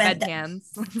bring back bed cans.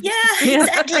 Yeah,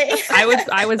 exactly.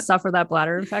 I would suffer that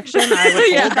bladder infection. I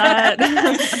would hold that.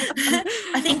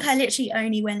 I think I literally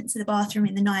only went to the bathroom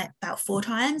in the night about 4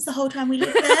 times the whole time we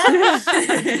lived there.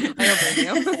 I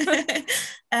don't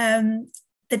blame you.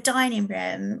 The dining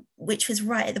room, which was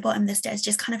right at the bottom of the stairs,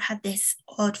 just kind of had this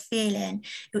odd feeling.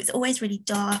 It was always really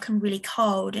dark and really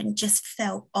cold and just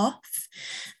felt off.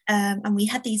 And we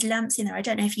had these lamps in there. I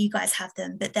don't know if you guys have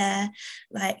them, but they're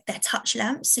touch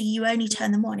lamps. So you only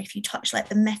turn them on if you touch like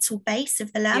the metal base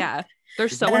of the lamp. Yeah. They're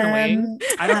so annoying.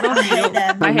 I don't know. I hate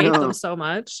them. I hate them so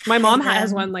much. My mom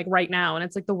has one like right now, and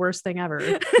it's like the worst thing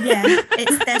ever. Yeah,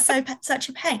 they're such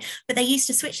a pain. But they used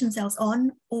to switch themselves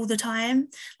on all the time.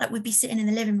 Like we'd be sitting in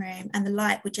the living room, and the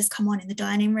light would just come on in the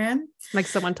dining room. Like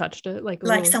someone touched it.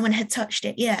 Like someone had touched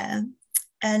it. Yeah.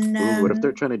 And Ooh, what if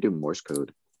they're trying to do Morse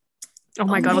code? Oh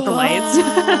my God, with the lights.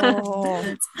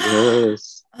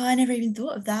 Yes. Oh, I never even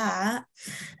thought of that.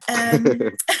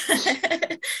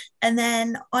 And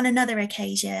then on another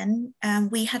occasion,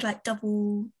 we had like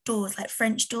double doors, like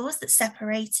French doors that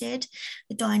separated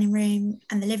the dining room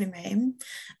and the living room.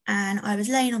 And I was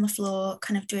laying on the floor,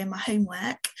 kind of doing my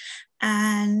homework,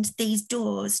 and these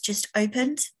doors just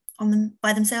opened on them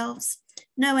by themselves.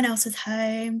 No one else was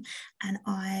home, and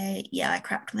I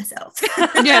crapped myself.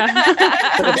 Yeah,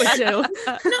 I would too.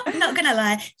 Not gonna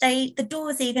lie, the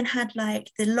doors even had like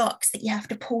the locks that you have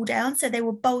to pull down, so they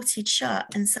were bolted shut,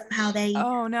 and somehow they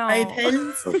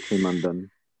opened. Oh, came undone.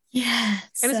 Yeah,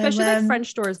 and especially like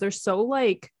French doors, they're so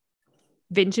like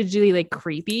vintagely like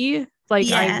creepy.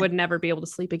 Like I would never be able to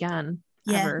sleep again.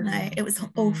 Yeah, ever. no, it was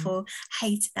awful.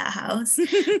 Hated that house.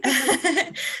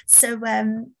 So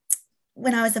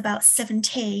when I was about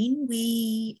 17,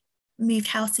 we moved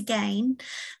house again.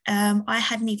 I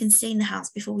hadn't even seen the house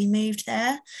before we moved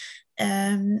there.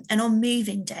 And on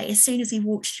moving day, as soon as we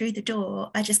walked through the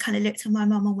door, I just kind of looked at my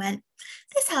mum and went,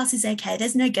 "This house is okay.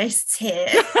 There's no ghosts here."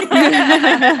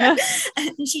 And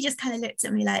she just kind of looked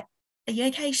at me like, "Are you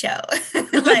okay, Shell?" I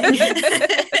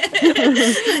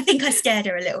think I scared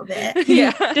her a little bit.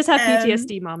 Yeah, just have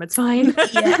PTSD, Mom. It's fine.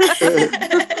 Yeah.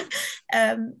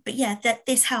 But yeah, that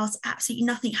this house, absolutely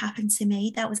nothing happened to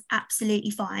me. That was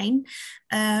absolutely fine.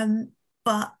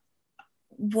 But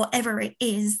whatever it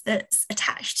is that's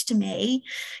attached to me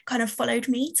kind of followed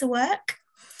me to work.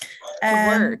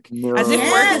 Work. No. As if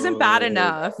work isn't bad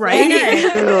enough, right?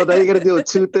 No, now you gotta deal with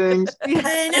two things.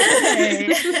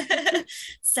 I know.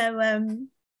 So I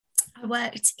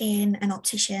worked in an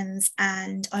optician's,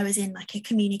 and I was in like a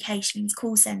communications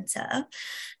call center,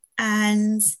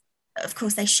 and of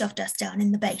course they shoved us down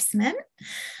in the basement,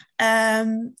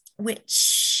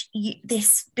 which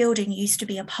this building used to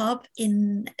be a pub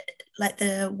in like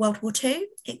the World War II.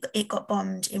 It got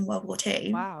bombed in World War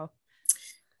II. Wow.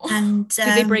 And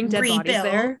did they bring dead bodies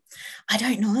there? I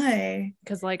don't know,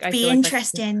 because like I be feel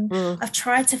interesting. Like I've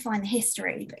tried to find the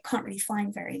history, but can't really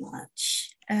find very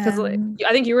much. Because like,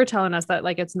 I think you were telling us that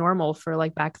like it's normal for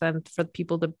like back then for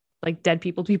people to like dead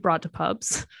people to be brought to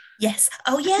pubs. Yes.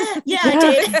 Oh yeah, I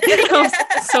did.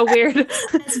 So weird.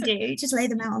 As you do, just lay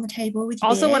them out on the table with you.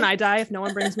 Also, when I die, if no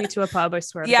one brings me to a pub, I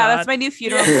swear. Yeah, that's my new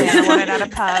funeral plan. I want it at a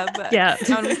pub. Yeah, I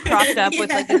want to be propped up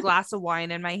with like a glass of wine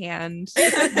in my hand.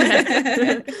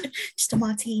 Just a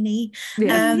martini.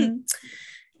 Yeah.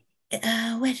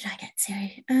 Where did I get to?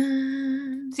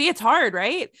 See, it's hard,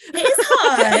 right? It is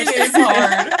hard. It is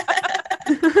hard.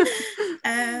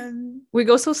 We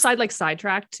go so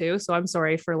sidetracked too, so I'm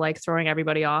sorry for like throwing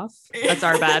everybody off. That's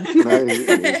our bad. No,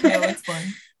 it's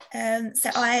fine. So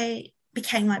I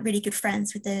became like really good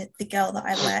friends with the girl that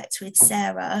I worked with,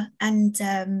 Sarah, and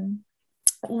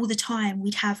all the time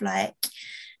we'd have like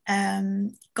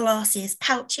glasses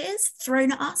pouches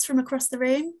thrown at us from across the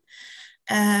room.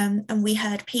 And we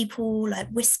heard people like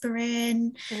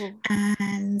whispering.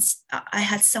 And I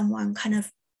had someone kind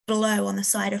of blow on the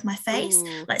side of my face.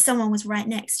 Like someone was right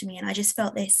next to me, and I just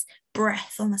felt this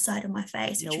breath on the side of my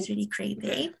face, which was really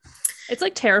creepy. It's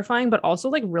like terrifying, but also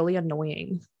like really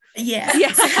annoying. Yeah.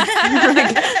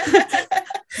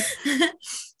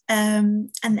 And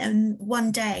then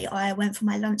one day I went for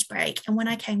my lunch break, and when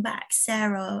I came back,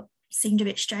 Sarah seemed a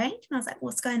bit strange, and I was like,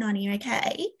 "What's going on? Are you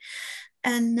okay?"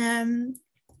 And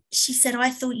she said, "I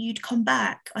thought you'd come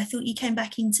back. I thought you came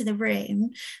back into the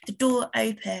room. The door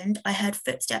opened. I heard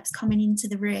footsteps coming into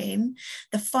the room.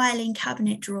 The filing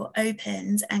cabinet drawer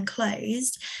opened and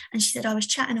closed. And she said, I was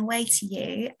chatting away to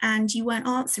you and you weren't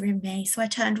answering me. So I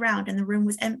turned around and the room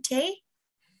was empty."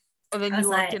 And then you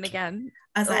walked in again.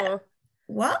 I was like,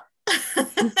 "What?"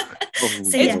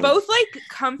 So it's both like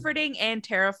comforting and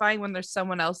terrifying when there's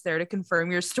someone else there to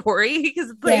confirm your story, because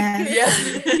it's like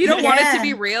you don't want it to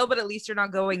be real, but at least you're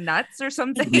not going nuts or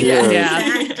something.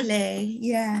 Exactly.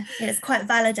 Yeah, it's quite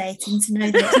validating to know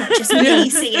that it's not just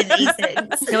me seeing these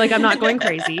things. You're like, I'm not going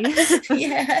crazy.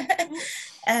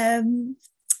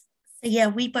 So yeah,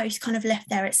 we both kind of left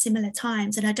there at similar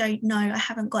times, and I don't know, I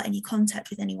haven't got any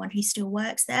contact with anyone who still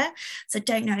works there, so I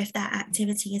don't know if that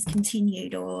activity has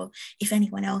continued or if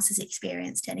anyone else has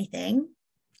experienced anything.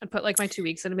 I'd put like my 2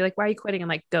 weeks in and be like, "Why are you quitting?" I'm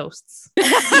like, "Ghosts."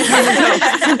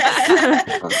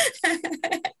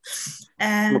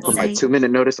 I'm gonna put my 2-minute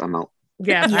notice. I'm out.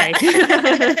 Yeah, right.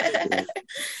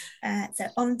 So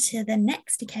on to the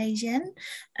next occasion.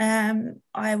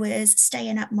 I was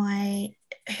staying at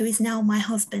who is now my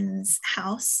husband's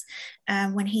house,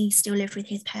 when he still lived with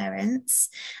his parents,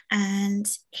 and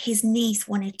his niece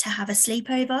wanted to have a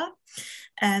sleepover.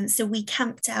 So we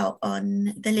camped out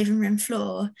on the living room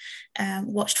floor,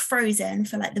 watched Frozen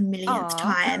for like the millionth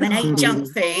time, and ate junk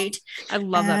food. I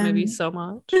love that movie so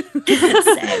much.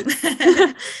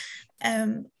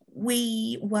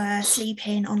 We were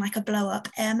sleeping on like a blow-up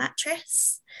air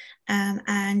mattress,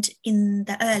 and in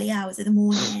the early hours of the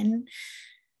morning,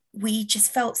 we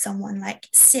just felt someone like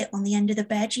sit on the end of the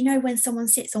bed. You know, when someone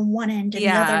sits on one end and the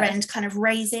other end kind of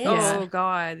raises. Oh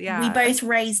God, yeah. We both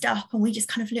raised up and we just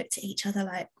kind of looked at each other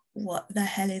like, what the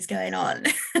hell is going on?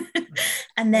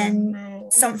 And then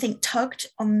something tugged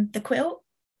on the quilt.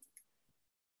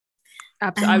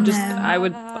 Absolutely.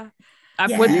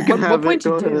 What point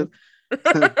to do?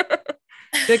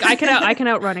 Like, I can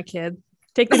outrun a kid.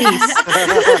 Take the niece.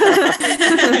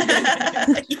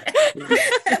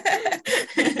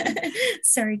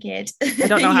 Sorry, kid. I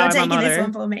don't know how I'm a mother. This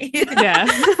one for me. Yeah.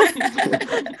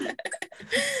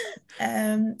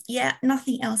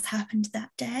 Nothing else happened that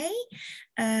day.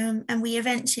 And we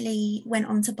eventually went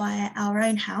on to buy our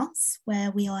own house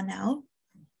where we are now.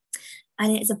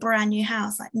 And it's a brand new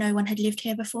house, like no one had lived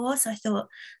here before. So I thought,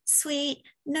 sweet,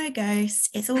 no ghosts,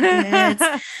 it's all good.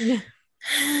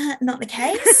 Not the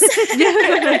case.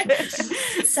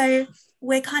 So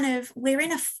we're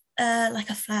in a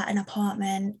flat, an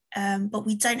apartment, but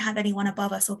we don't have anyone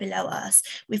above us or below us.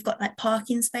 We've got like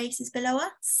parking spaces below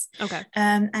us. Okay.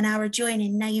 And our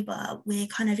adjoining neighbor, we're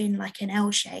kind of in like an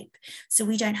L shape, so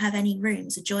we don't have any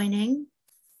rooms adjoining.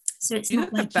 So it's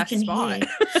not like you can hear.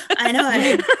 I know,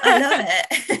 I love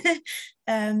it.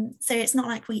 So it's not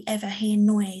like we ever hear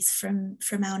noise from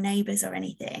our neighbors or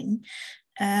anything.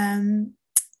 And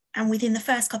within the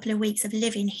first couple of weeks of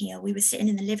living here, we were sitting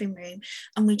in the living room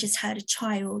and we just heard a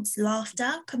child's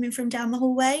laughter coming from down the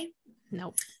hallway.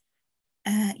 Nope.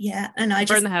 And I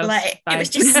just the house. like Bye. It was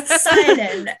just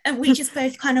silent, and we just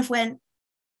both kind of went,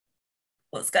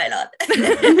 what's going on?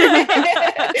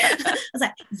 I was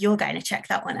like, you're going to check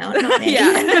that one out, not me.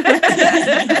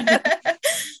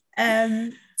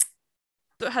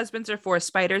 So husbands are for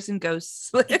spiders and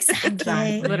ghosts.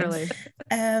 Exactly. Literally.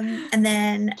 And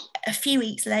then a few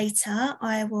weeks later,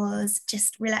 I was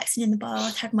just relaxing in the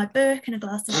bath, had my book and a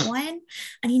glass of wine.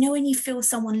 And you know when you feel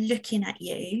someone looking at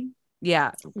you?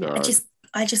 Yeah.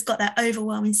 I just got that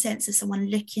overwhelming sense of someone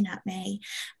looking at me.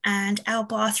 And our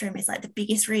bathroom is like the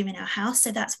biggest room in our house,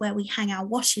 so that's where we hang our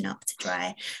washing up to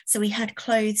dry. So we had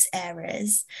clothes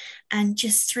areas, and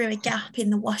just through a gap in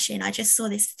the washing, I just saw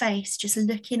this face just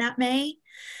looking at me.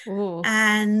 Ooh.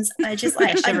 And I just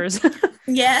like shivers.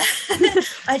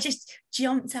 I just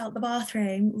jumped out the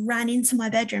bathroom, ran into my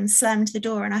bedroom, slammed the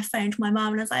door, and I phoned my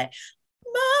mum and I was like,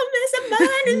 Mom, there's a man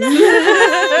in the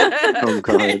house. Oh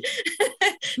God.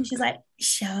 She's like,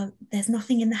 sure, there's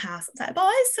nothing in the house. I was like, but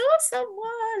I saw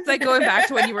someone. It's like going back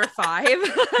to when you were 5.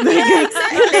 Yeah,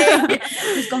 exactly.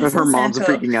 Her mom's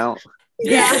freaking out.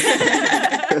 Yeah.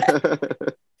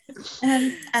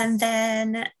 And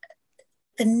then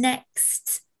the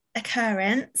next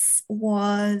occurrence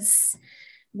was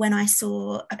when I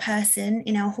saw a person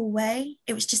in our hallway.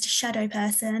 It was just a shadow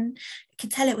person. I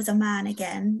could tell it was a man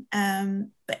again,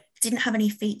 but didn't have any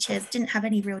features, didn't have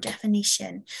any real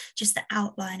definition, just the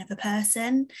outline of a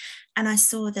person. And I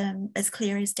saw them as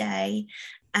clear as day.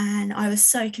 And I was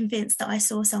so convinced that I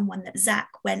saw someone that Zach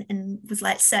went and was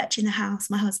like searching the house.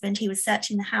 My husband, he was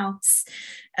searching the house,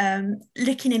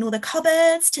 looking in all the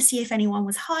cupboards to see if anyone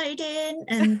was hiding.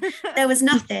 And there was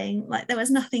nothing, there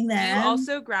was nothing there. Do you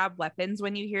also grab weapons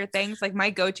when you hear things? Like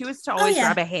my go-to is to always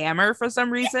grab a hammer for some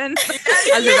reason.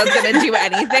 As if I was going to do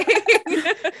anything.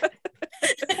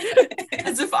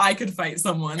 As if I could fight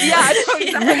someone. Yeah, no,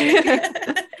 exactly.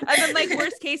 And then like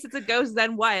worst case, it's a ghost,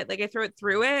 then what? Like I throw it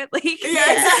through it? Like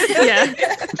yeah.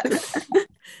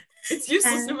 It's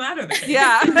useless no matter.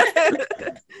 Yeah.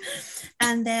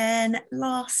 And then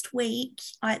last week,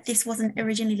 this wasn't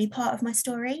originally part of my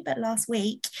story, but last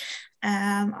week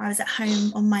I was at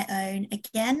home on my own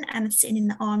again, and sitting in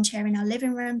the armchair in our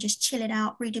living room, just chilling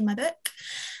out, reading my book.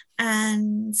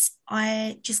 And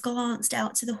I just glanced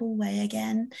out to the hallway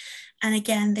again. And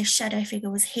again, this shadow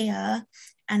figure was here.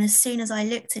 And as soon as I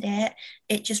looked at it,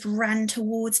 it just ran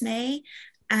towards me.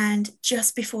 And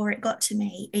just before it got to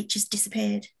me, it just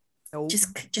disappeared. Nope.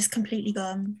 Just completely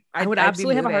gone. I would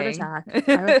absolutely have a heart attack.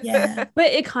 Yeah. But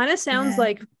it kind of sounds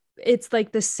like it's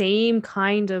like the same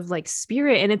kind of like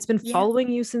spirit, and it's been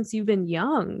following you since you've been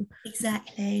young.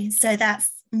 Exactly. So that's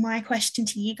my question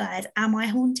to you guys. Am I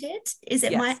haunted? Is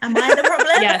it am I the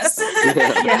problem? Yes.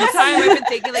 Yeah. The time I've been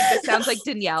thinking like this sounds like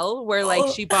Danielle, where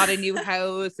like she bought a new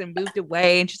house and moved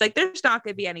away, and she's like, there's not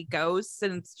gonna be any ghosts,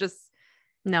 and it's just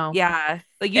No. Yeah,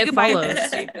 like you It could buy follows.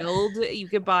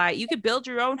 you could build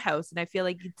your own house, and I feel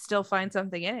like you'd still find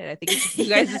something in it. I think it's just you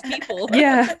guys as people.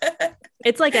 Yeah.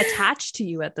 It's like attached to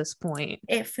you at this point.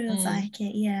 It feels like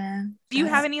it, yeah. Do you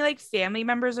have any like family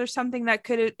members or something that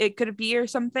could be or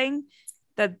something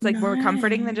that's like more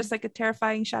comforting than just like a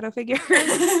terrifying shadow figure?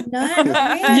 No,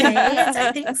 not really. I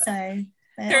don't think so.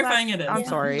 But Terrifying it is. I'm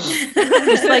sorry.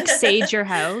 Just like sage your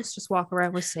house. Just walk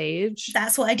around with sage.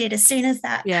 That's what I did as soon as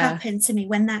that Yeah. happened to me,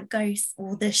 when that ghost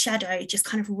or the shadow just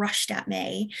kind of rushed at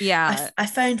me. Yeah. I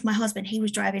phoned my husband. He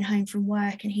was driving home from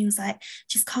work and he was like,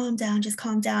 just calm down.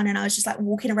 And I was just like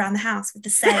walking around the house with the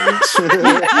sage.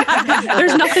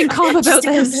 There's nothing calm about Just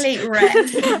a this. complete wreck.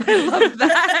 I love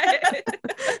that.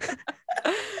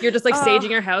 You're just like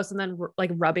saging your house and then like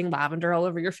rubbing lavender all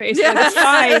over your face. Yeah. Like, it's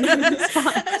fine.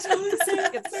 It's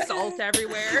fine. It's salt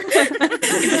everywhere. Your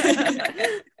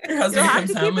You'll husband have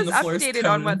comes to keep home us and the floor is updated covered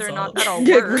on in whether or not salt. that all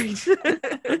Yeah, works.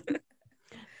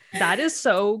 That is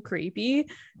so creepy.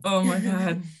 Oh my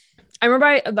god. I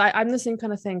remember I'm the same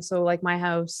kind of thing. So like my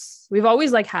house, we've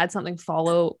always like had something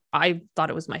follow. I thought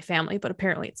it was my family, but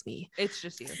apparently it's me. It's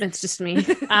just you. It's just me.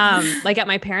 Like at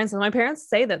my parents, and my parents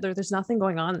say that there's nothing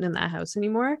going on in that house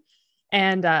anymore.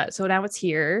 And so now it's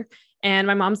here. And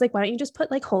my mom's like, why don't you just put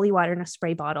like holy water in a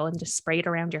spray bottle and just spray it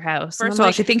around your house? And First I'm of all,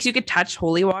 like, she thinks you could touch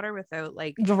holy water without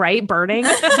like right, burning.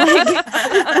 Like,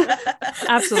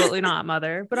 absolutely not,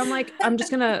 mother. But I'm like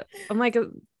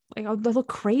a little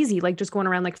crazy, like just going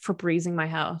around like Febrezing my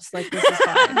house. Like this is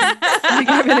fine. Like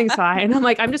everything's fine. I'm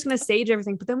like, I'm just gonna sage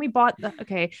everything. But then we bought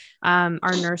our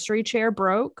nursery chair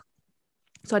broke.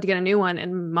 So I had to get a new one,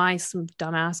 and some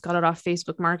dumbass got it off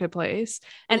Facebook Marketplace.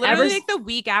 And literally like the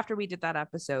week after we did that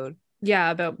episode.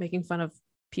 Yeah, about making fun of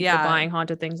people buying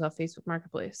haunted things off Facebook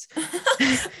Marketplace.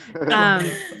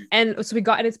 And so we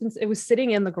got it was sitting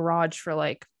in the garage for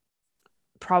like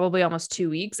probably almost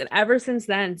 2 weeks. And ever since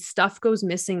then, stuff goes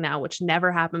missing now, which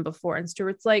never happened before. And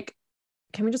Stuart's like,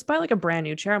 can we just buy like a brand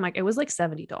new chair? I'm like, it was like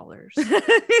 $70.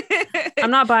 I'm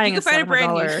not buying You can find a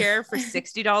brand new chair for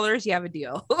 $60. You have a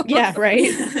deal. Yeah,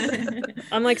 right.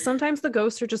 I'm like, sometimes the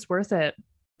ghosts are just worth it.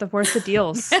 Worth the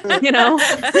deals, you know?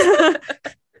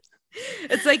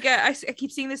 It's like I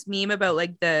keep seeing this meme about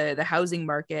like the housing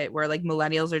market where like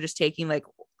millennials are just taking like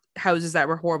houses that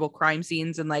were horrible crime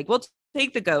scenes and like, we'll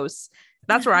take the ghosts.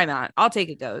 That's where I'm at. I'll take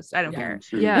a ghost. I don't care.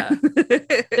 Yeah.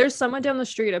 There's someone down the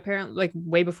street, apparently, like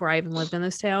way before I even lived in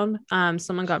this town.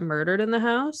 Someone got murdered in the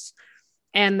house.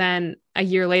 And then a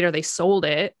year later they sold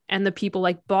it, and the people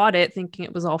like bought it thinking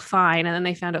it was all fine. And then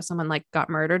they found out someone like got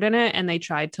murdered in it, and they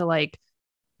tried to like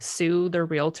sue their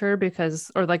realtor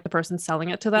or like the person selling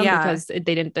it to them because they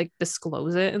didn't like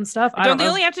disclose it and stuff. Don't they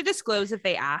only have to disclose if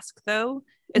they ask though?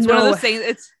 It's No. one of those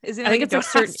things. I think it's a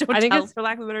certain. I think it's, for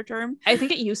lack of a better term. I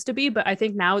think it used to be, but I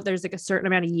think now there's like a certain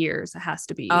amount of years it has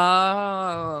to be.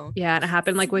 Oh, yeah, and it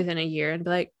happened like within a year, and be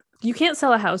like, you can't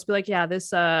sell a house. Be like, yeah,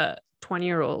 this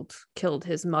 20-year-old killed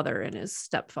his mother and his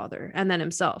stepfather, and then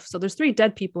himself. So there's 3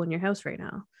 dead people in your house right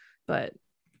now, but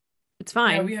it's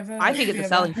fine. Yeah, I think it's a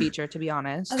selling feature, to be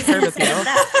honest. That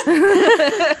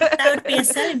would be a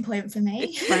selling point for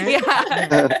me. Right?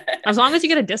 Yeah. As long as you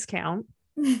get a discount.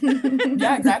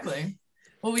 Yeah, exactly.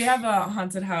 Well, we have a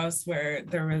haunted house where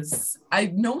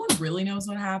no one really knows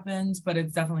what happened, but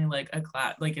it's definitely like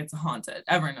it's haunted.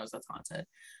 Everyone knows it's haunted.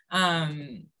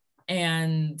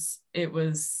 And it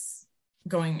was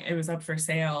up for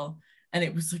sale, and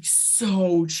it was like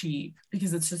so cheap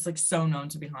because it's just like so known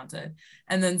to be haunted.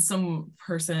 And then some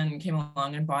person came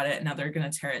along and bought it, and now they're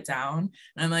gonna tear it down.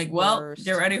 And I'm like, well,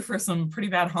 get ready for some pretty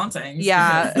bad hauntings.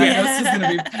 Yeah. My house is gonna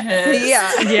be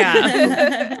pissed.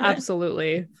 Yeah.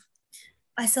 Absolutely.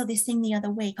 I saw this thing the other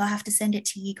week. I'll have to send it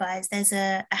to you guys. There's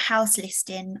a house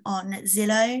listing on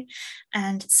Zillow,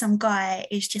 and some guy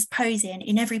is just posing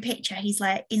in every picture. He's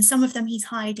like, in some of them he's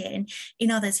hiding, in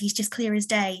others he's just clear as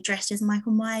day, dressed as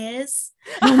Michael Myers.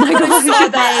 Oh my god,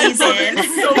 so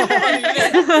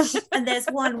amazing. And there's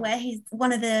one where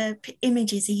one of the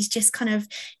images, he's just kind of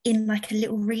in like a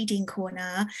little reading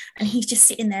corner, and he's just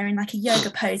sitting there in like a yoga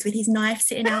pose with his knife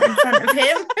sitting out in front of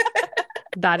him.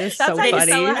 That is That's so how you funny.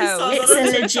 sell a house. It's a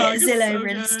legit Zillow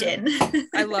listing.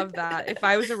 I love that. If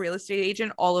I was a real estate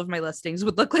agent, all of my listings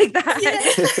would look like that.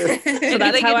 So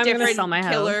that's how I'm going to sell my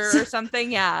killer house or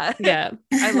something. Yeah. Yeah.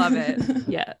 I love it.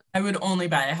 Yeah. I would only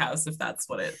buy a house if that's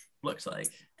what it looked like.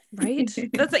 Right.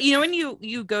 That's like, when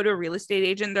you go to a real estate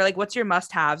agent, they're like, what's your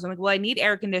must-haves? I'm like, well, I need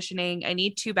air conditioning, I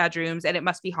need 2 bedrooms, and it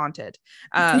must be haunted.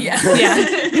 Yeah.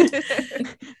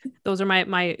 Those are my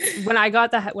when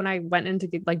I went in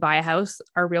to like buy a house,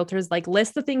 our realtors like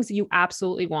list the things you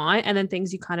absolutely want and then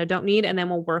things you kind of don't need, and then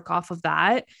we'll work off of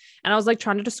that. And I was like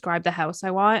trying to describe the house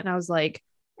I want, and I was like,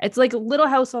 it's like a little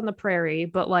house on the prairie,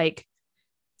 but like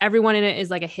everyone in it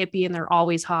is like a hippie and they're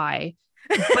always high.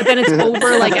 But then it's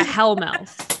over like a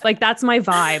hellmouth. Like that's my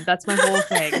vibe. That's my whole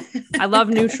thing. I love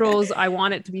neutrals. I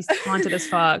want it to be haunted as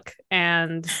fuck,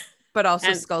 but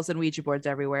also skulls and Ouija boards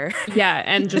everywhere. Yeah,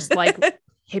 and just like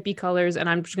hippie colors, and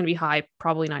I'm just gonna be high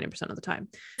probably 90% of the time,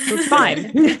 so it's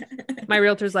fine. My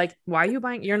realtor's like, why are you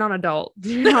buying? You're not an adult.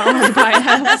 You're not allowed to buy a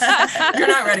house. You're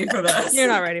not ready for this. You're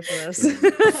not ready for this.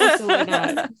 Absolutely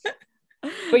not.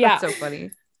 But yeah, that's so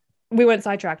funny. We went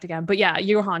sidetracked again, but yeah,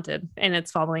 you're haunted and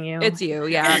it's following you. It's you.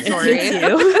 Yeah, sorry. It's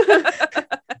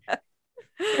you.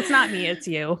 It's not me, it's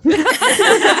you.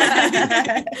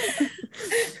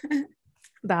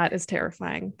 That is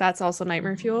terrifying. That's also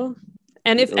nightmare fuel.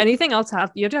 And if anything else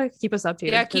happens, you have to keep us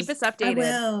updated. Yeah, keep us updated.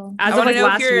 I will. As I of like know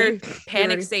last if your week,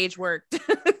 panic stage worked.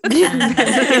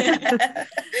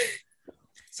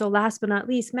 So last but not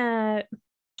least, Matt.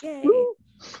 Yay.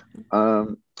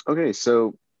 Okay,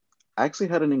 so I actually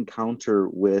had an encounter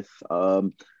with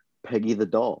Peggy the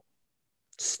doll.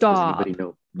 Stop. Does anybody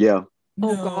know? Yeah.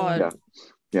 Oh No. God.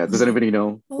 Yeah. Does anybody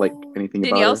know like anything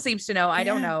Danielle about her? seems to know. I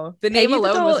don't Yeah. know. The Peggy name the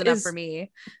alone doll was enough is for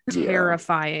me.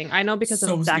 Terrifying. I know because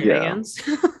So of Zach scary. Bagans.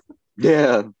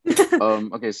 Yeah.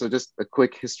 Okay, so just a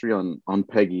quick history on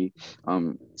Peggy.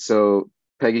 So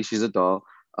Peggy, she's a doll.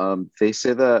 They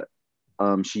say that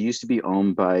she used to be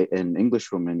owned by an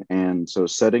English woman, and so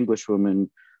said English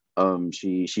woman,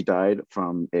 she died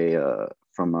from an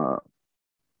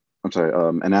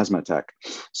asthma attack.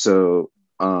 So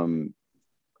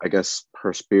I guess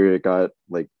her spirit got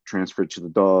like transferred to the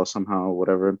doll somehow,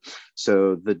 whatever.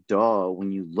 So the doll,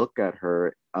 when you look at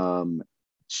her,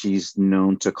 she's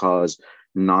known to cause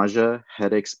nausea,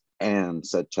 headaches, and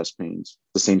said chest pains,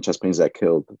 the same chest pains that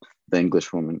killed the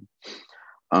English woman.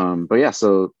 But yeah,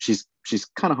 so she's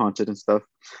kind of haunted and stuff.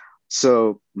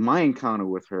 So my encounter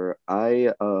with her,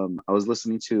 I was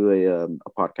listening to a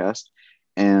podcast,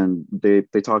 and they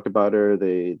talked about her.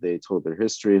 They told their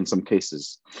history in some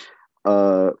cases.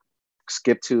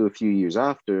 Skip to a few years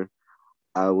after,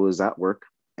 I was at work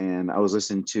and I was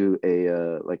listening to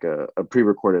a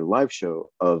pre-recorded live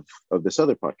show of this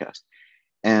other podcast.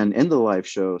 And in the live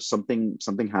show, something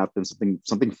happened,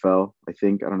 something fell, I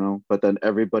think, I don't know. But then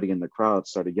everybody in the crowd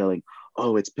started yelling,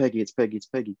 "Oh, it's Peggy, it's Peggy, it's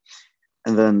Peggy."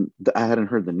 And then I hadn't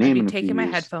heard the name in a few taking my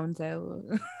years. headphones out.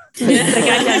 Like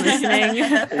I'm done listening.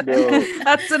 I know.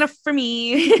 That's enough for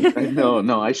me.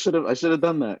 No, I should have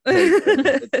done that.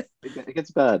 It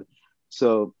gets bad.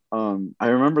 So I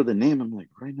remember the name. I'm like,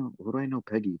 what do I know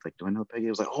Peggy? Like, do I know Peggy? I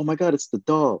was like, oh my God, it's the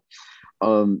doll.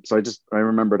 So I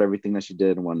remembered everything that she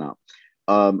did and whatnot.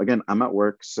 Again, I'm at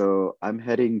work, so I'm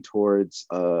heading towards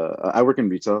I work in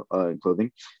retail in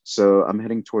clothing. So I'm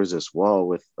heading towards this wall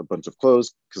with a bunch of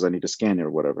clothes because I need to scan it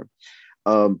or whatever.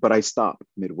 But I stop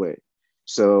midway.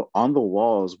 So on the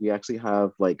walls, we actually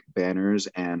have like banners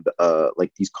and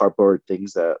like these cardboard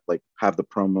things that like have the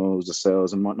promos, the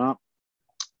sales and whatnot.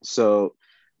 So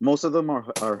most of them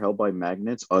are held by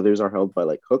magnets. Others are held by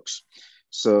like hooks.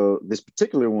 So this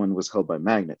particular one was held by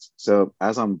magnets. So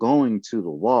as I'm going to the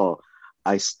wall,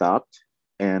 I stopped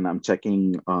and I'm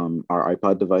checking our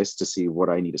iPod device to see what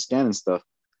I need to scan and stuff.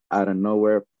 Out of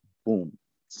nowhere, boom,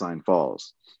 sign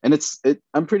falls. And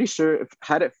I'm pretty sure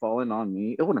had it fallen on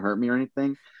me, it wouldn't hurt me or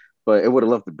anything, but it would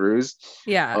have left the bruise.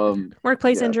 Yeah.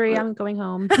 Workplace yeah, injury. but- I'm going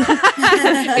home.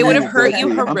 It would have hurt you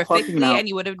Exactly. I'm clocking horrifically, out, and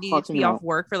you would have needed to be clocking off out.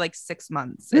 work for like 6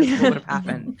 months. Is what would have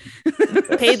happened.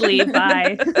 Paid leave.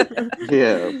 Bye.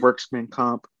 Yeah, workman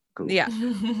comp. Cool. Yeah.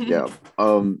 Yeah.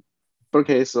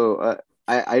 Okay, so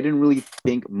I didn't really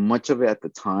think much of it at the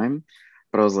time,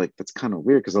 but I was like, that's kind of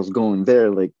weird because I was going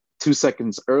there like 2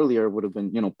 seconds earlier would have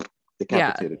been,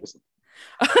 decapitated. Or something.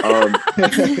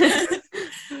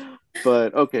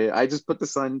 But okay, I just put the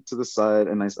sign to the side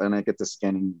and I get to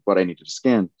scanning what I needed to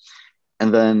scan.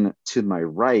 And then to my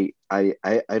right, I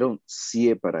don't see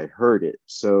it, but I heard it.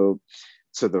 So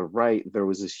to the right, there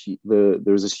was this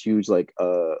huge like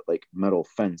metal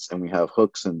fence, and we have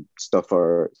hooks and stuff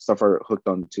are hooked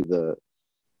onto the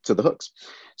hooks.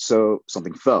 So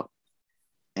something fell.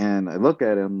 And I look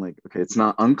at it, I'm like, okay, it's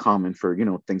not uncommon for,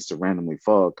 things to randomly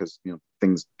fall because,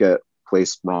 things get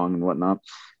placed wrong and whatnot.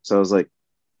 So I was like,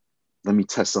 let me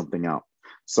test something out.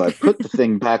 So I put the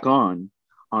thing back onto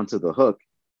the hook.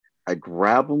 I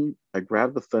grab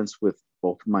the fence with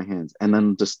both of my hands, and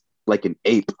then just like an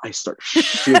ape, I start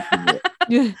shaking it.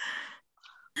 Yeah.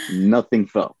 Nothing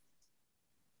fell.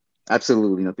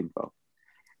 Absolutely nothing fell.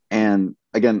 And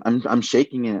again, I'm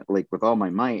shaking it like with all my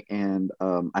might, and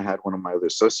I had one of my other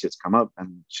associates come up,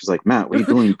 and she's like, "Matt, what are you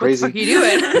doing? You crazy? What the fuck are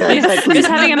you doing?" Yeah, exactly. Just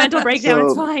having a mental breakdown.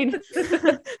 It's So- fine.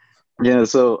 Yeah,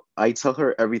 so I tell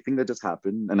her everything that just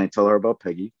happened, and I tell her about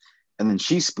Peggy, and then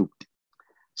she's spooked.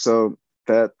 So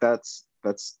that's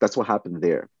what happened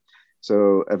there.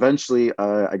 So eventually,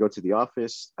 I go to the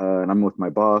office, and I'm with my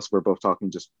boss. We're both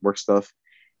talking just work stuff,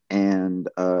 and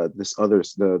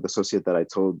the associate that I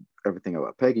told everything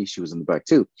about Peggy, she was in the back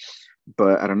too.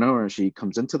 But I don't know her. She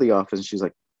comes into the office, and she's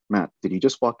like, "Matt, did you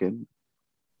just walk in?"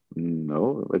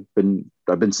 No,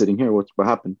 I've been sitting here. What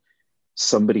happened?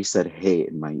 Somebody said "hey"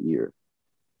 in my ear.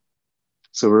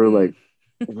 So we were like,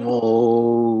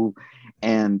 whoa.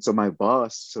 And so my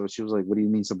boss, so she was like, what do you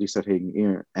mean somebody said "hey" in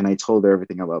your ear? And I told her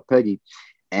everything about Peggy.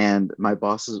 And my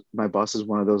boss is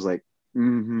one of those like,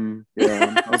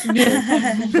 yeah,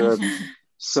 okay, sure.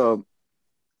 So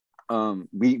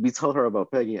we tell her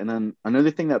about Peggy. And then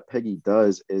another thing that Peggy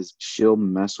does is she'll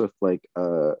mess with like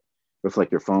your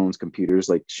phones, computers.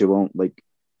 Like she'll like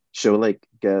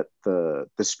get the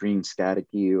screen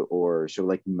staticky, or she'll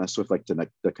like mess with like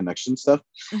the connection stuff.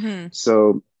 Mm-hmm.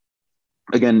 So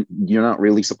again, you're not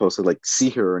really supposed to like see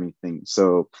her or anything.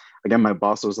 So again, my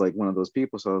boss was like one of those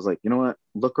people. So I was like, you know what?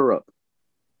 Look her up.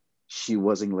 She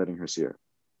wasn't letting her see her.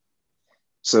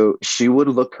 So she would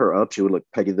look her up. She would look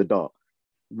Peggy the doll.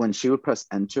 When she would press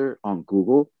enter on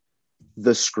Google,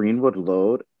 the screen would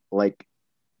load like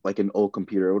an old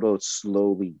computer. It would load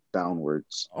slowly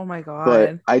downwards. Oh my god.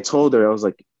 But I told her, I was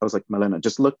like, Melena,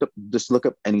 just look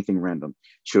up anything random.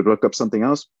 She would look up something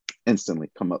else,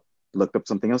 instantly come up. Looked up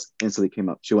something else, instantly came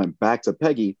up. She went back to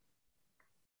Peggy.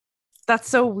 That's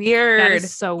so weird. That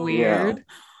is so weird.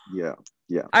 Yeah.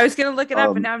 I was gonna look it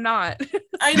up, but now I'm not.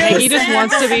 I know. He just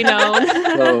wants to be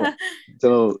known.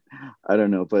 So I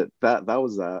don't know, but that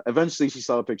was that. Eventually she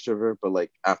saw a picture of her, but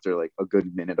like after like a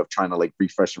good minute of trying to like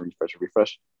refresh. So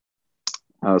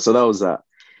that was that.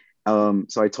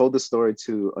 So I told this story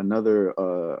to another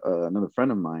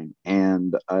friend of mine,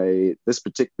 and this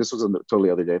was a totally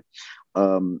other day.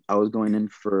 I was going in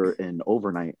for an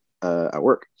overnight at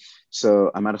work.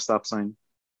 So I'm at a stop sign,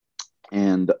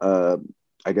 and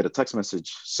I get a text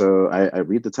message. So I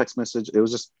read the text message. It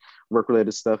was just work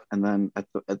related stuff. And then at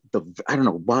the I don't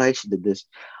know why she did this,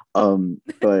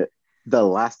 but the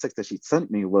last text that she sent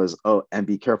me was, "Oh, and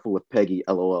be careful with Peggy,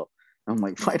 LOL." I'm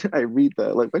like, why did I read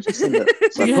that? Like, why'd you send that?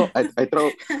 So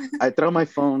I throw my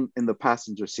phone in the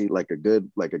passenger seat like a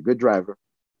good driver.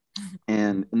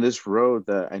 And in this road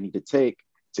that I need to take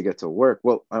to get to work,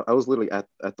 well, I was literally at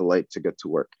the light to get to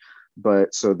work.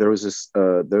 But so there was this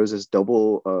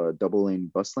double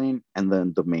lane bus lane, and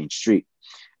then the main street.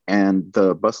 And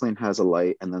the bus lane has a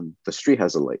light, and then the street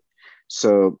has a light.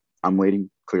 So I'm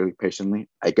waiting clearly patiently.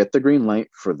 I get the green light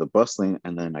for the bus lane,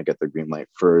 and then I get the green light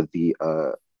for the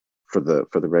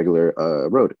regular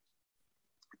road.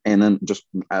 And then just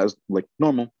as like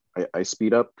normal, I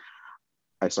speed up,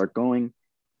 I start going,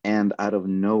 and out of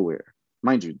nowhere,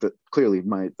 mind you, clearly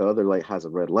the other light has a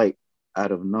red light.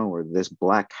 Out of nowhere, this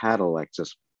black Cadillac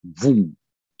just boom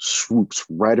swoops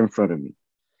right in front of me.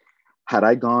 Had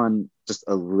I gone just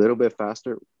a little bit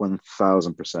faster,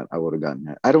 1000% I would have gotten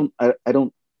hit. I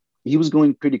don't. He was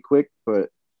going pretty quick, but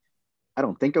I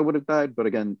don't think I would have died. But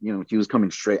again, he was coming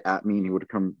straight at me, and he would have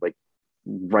come like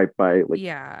right by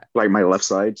like my left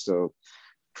side. So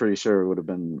pretty sure it would have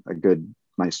been a good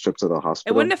nice trip to the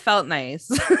hospital. It wouldn't have felt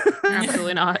nice.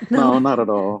 Absolutely not. No, not at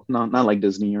all. Not like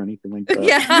Disney or anything like that.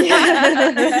 Yeah.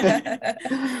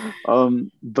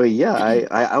 But yeah,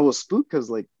 I was spooked because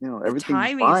like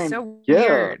everything's fine. So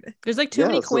weird. There's like too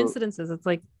many coincidences. It's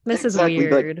like this exactly,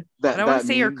 is weird. Like, I don't want to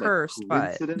say you're cursed,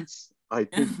 but I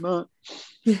think not.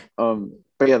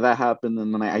 But yeah, that happened,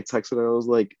 and then I texted her. I was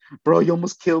like, "Bro, you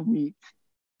almost killed me."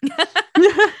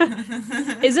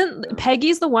 Isn't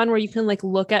Peggy's the one where you can like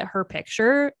look at her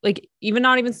picture, like even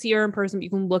not even see her in person, but you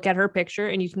can look at her picture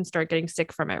and you can start getting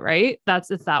sick from it, right?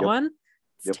 It's that one.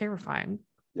 It's terrifying.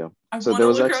 Yeah. So there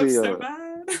was actually so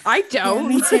bad. I don't.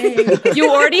 Me too. You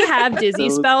already have dizzy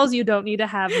spells. You don't need to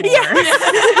have more.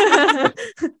 Yeah.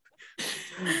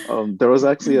 There was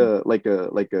actually a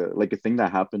thing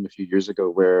that happened a few years ago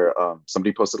where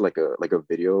somebody posted like a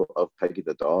video of Peggy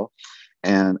the doll,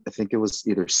 and I think it was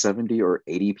either 70 or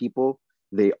 80 people.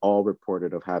 They all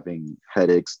reported of having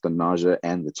headaches, the nausea,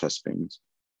 and the chest pains.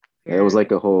 Yeah, it was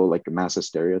like a whole like a mass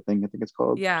hysteria thing, I think it's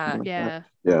called. Yeah.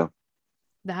 Yeah.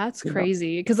 That's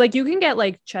crazy. Because like you can get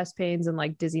like chest pains and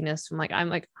like dizziness from like I'm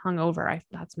like hungover.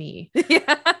 That's me.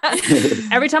 Yeah.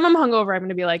 Every time I'm hungover, I'm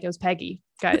gonna be like, it was Peggy,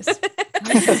 guys.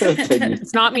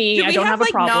 It's not me. Do I we don't have a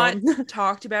like problem. not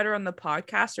talked about her on the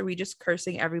podcast? Are we just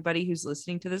cursing everybody who's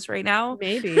listening to this right now?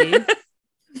 Maybe.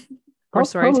 Or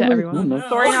sorry to Probably. everyone. No.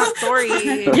 Sorry, not sorry.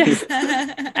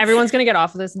 Yeah. Everyone's gonna get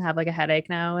off of this and have like a headache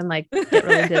now and like get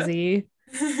really dizzy.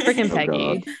 Freaking Oh,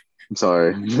 Peggy. God. I'm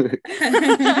sorry.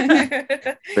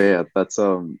 But yeah, that's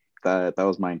that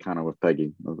was my encounter with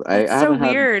Peggy. I That's so haven't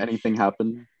had weird. anything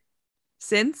happen.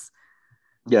 Since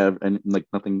Yeah, and like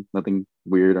nothing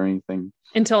weird or anything.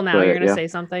 Until now, But, you're gonna yeah. say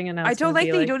something, and now I it's don't gonna like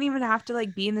be that you don't even have to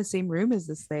like be in the same room as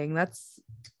this thing. That's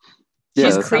Yeah,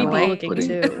 She's that's kinda creepy like looking putting-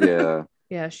 too. Yeah,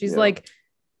 Yeah, she's Yeah. like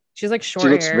short she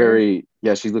looks hair. very.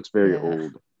 Yeah, she looks very Yeah.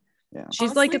 old. Yeah. She's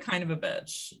Honestly, like a kind of a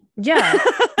bitch. yeah.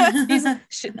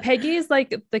 Peggy is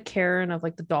like the Karen of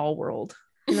like the doll world.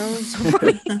 You know, so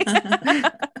funny.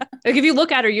 Like if you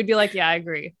look at her, you'd be like, yeah, I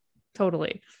agree,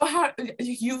 totally. Oh, how,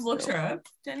 you've looked her up,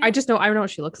 Jenny? I know what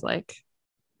she looks like.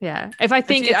 Yeah, if I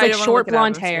think she- it's I like don't wanna short look it up,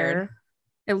 blonde I'm scared.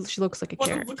 hair, she looks like a What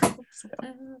Karen. the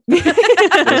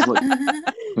fuck? Does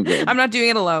look good. I'm not doing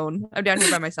it alone. I'm down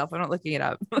here by myself. I'm not looking it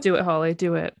up. Do it, Holly.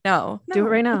 Do it. No, Do it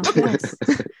right now. Yes.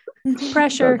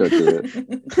 Pressure. Don't do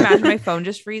it. Imagine my phone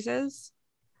just freezes.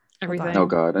 Everything. Oh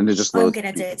God, and it just I'm loads.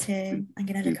 gonna do it too. I'm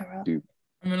gonna look her up.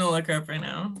 I'm gonna look her up right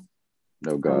now.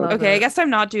 Oh love God. Okay, I it. guess I'm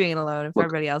not doing it alone. If Look.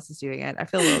 everybody else is doing it, I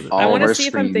feel a little bit. All I of want our to see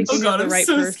if I'm screens. thinking Oh God, of the I'm right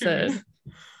so person. scared.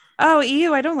 Oh,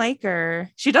 ew! I don't like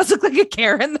her. She does look like a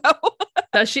Karen though.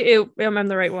 Does she? Ew, am I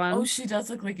the right one? Oh, she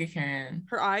does look like a Karen.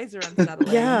 Her eyes are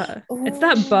unsettling. yeah. It's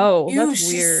that bow. Ew, That's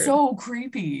she's weird. so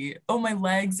creepy. Oh, my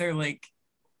legs are like.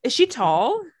 Is she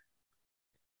tall?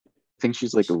 I think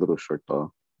she's like a little short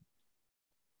doll.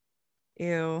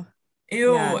 Ew.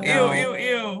 Ew, Yeah, ew, no. ew,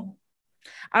 ew.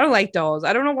 I don't like dolls.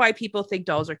 I don't know why people think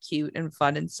dolls are cute and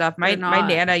fun and stuff. My They're not.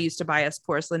 Nana used to buy us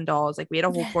porcelain dolls. Like we had a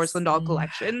whole Yes. porcelain doll Mm.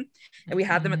 collection, and we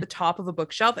had them at Mhm. the top of a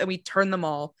bookshelf, and we turned them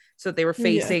all so that they were Yeah.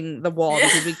 facing the wall Yeah.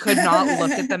 because we could not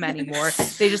look at them anymore.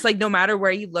 They just like no matter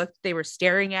where you looked, they were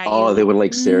staring at Oh, you. they would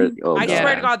like stare at. Oh I God.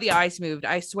 swear to God, the eyes moved.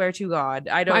 I swear to God,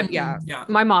 I don't. Yeah, Yeah.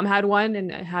 My mom had one and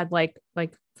it had like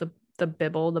the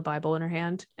Bible in her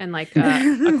hand and like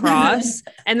a cross,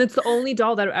 and it's the only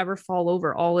doll that would ever fall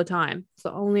over all the time. It's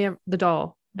the only the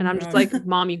doll, and I'm just Yeah. like,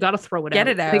 Mom, you got to throw it Get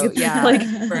out. it out, Like, it's yeah. like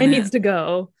Burn it needs to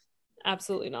go.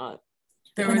 Absolutely not.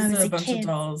 There When I was was a a bunch kid. of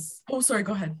dolls. Oh, sorry,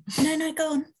 go ahead. No,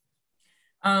 go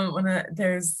on.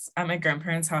 There's at my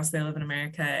grandparents' house, they live in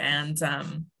America, and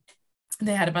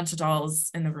they had a bunch of dolls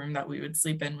in the room that we would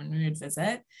sleep in when we would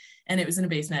visit, and it was in a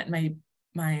basement. My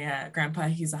grandpa,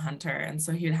 he's a hunter, and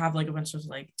so he would have like a bunch of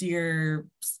like deer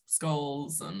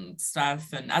skulls and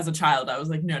stuff, and as a child I was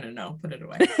like, no, put it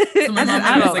away. So my As an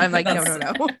mom always, adult, like, I'm like, no,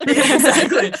 that's- no. Yeah,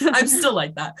 exactly. I'm still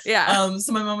like that. Yeah.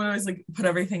 So my mom would always like put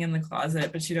everything in the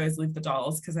closet, but she'd always leave the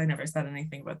dolls because I never said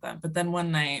anything about them. But then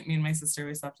one night, me and my sister,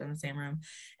 we slept in the same room,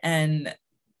 and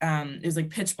it was like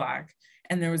pitch black,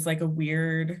 and there was like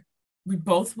we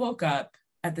both woke up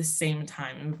at the same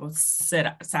time, and we both sat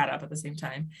up at the same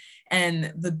time,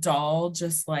 and the doll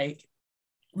just like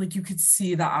you could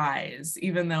see the eyes,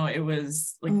 even though it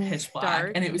was like pitch black,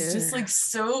 dark. and it was just Yeah. like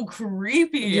so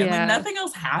creepy, and Yeah. like nothing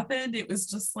else happened. It was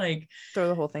just like Throw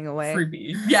the whole thing away.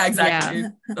 creepy. Yeah, exactly.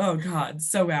 Oh God,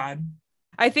 so bad.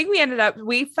 I think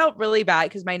we felt really bad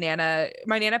because my nana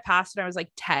passed when I was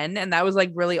like 10, and that was like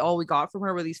really all we got from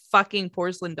her were these fucking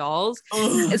porcelain dolls.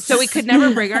 Ugh. And so we could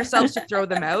never bring ourselves to throw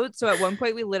them out. So at one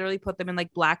point we literally put them in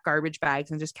like black garbage bags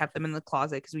and just kept them in the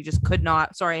closet because we just could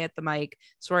not. Sorry, I hit the mic.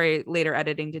 Sorry, later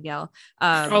editing, Danielle.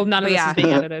 None of but this yeah. is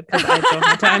being edited because I don't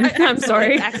have time. I'm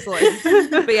sorry.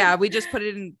 Excellent. But yeah, we just put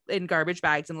it in garbage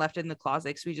bags and left it in the closet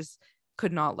because we just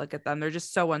could not look at them. They're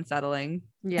just so unsettling.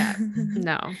 Yeah.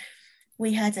 No.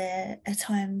 We had a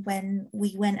time when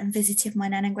we went and visited my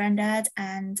nan and granddad,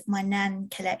 and my nan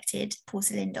collected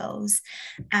porcelain dolls,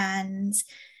 and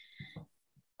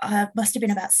I must have been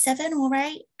about 7 or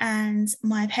 8, and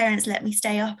my parents let me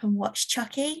stay up and watch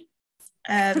Chucky.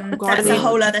 God, That's a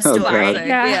whole other Oh, story. God.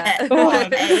 Yeah. At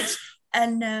that age.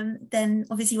 And then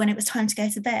obviously when it was time to go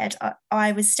to bed,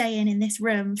 I was staying in this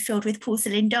room filled with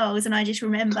porcelain dolls, and I just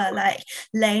remember like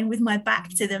laying with my back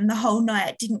to them the whole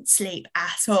night. Didn't sleep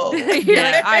at all.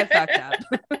 Yeah, I fucked up.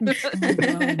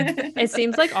 It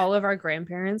seems like all of our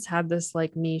grandparents had this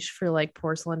like niche for like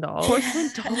porcelain dolls. Porcelain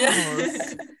dolls.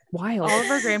 Yes. Wild. All of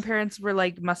our grandparents were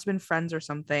like must have been friends or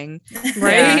something.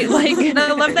 Right? Yeah. Like they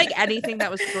loved like anything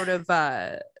that was sort of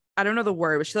I don't know the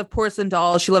word, but she loved porcelain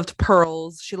dolls, she loved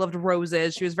pearls, she loved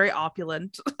roses, she was very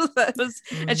opulent.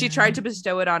 And she tried to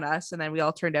bestow it on us, and then we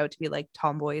all turned out to be like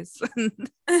tomboys. Didn't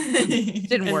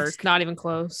And work. it's not even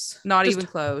close. Not Just- even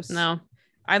close. No.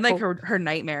 I'm like Oh. her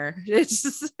nightmare. It's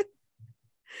just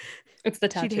It's the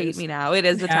She'd tattoos. hate me now. It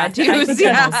is the I tattoos. think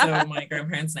Yeah. that's also my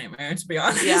grandparents' nightmare, to be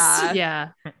honest. Yeah.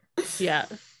 Yeah.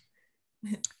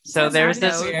 So On there's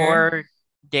that this note- horror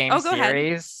game Oh, go ahead.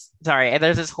 series. Sorry,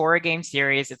 there's this horror game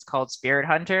series. It's called Spirit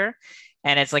Hunter,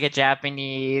 and it's like a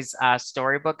Japanese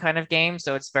storybook kind of game.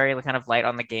 So it's very kind of light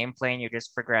on the gameplay, and you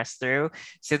just progress through.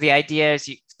 So the idea is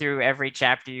through every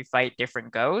chapter you fight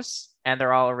different ghosts, and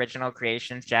they're all original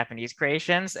creations, Japanese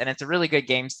creations, and it's a really good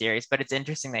game series. But it's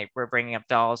interesting that we're bringing up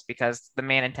dolls because the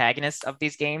main antagonists of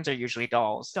these games are usually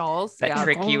dolls that Yeah.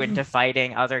 trick you into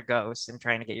fighting other ghosts and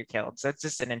trying to get you killed. So it's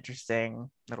just an interesting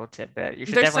little tidbit. You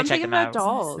should There's definitely check something them about out.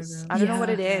 dolls. So I don't know what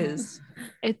it Yeah. is.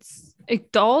 It's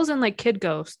dolls and like kid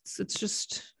ghosts. It's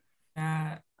just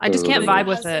Yeah. I just can't Like, vibe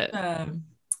with That's it. like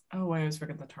I always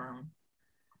forget the term.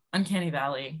 Uncanny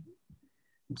Valley.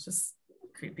 It's just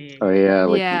creepy. Oh yeah,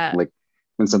 Yeah. like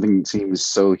when something seems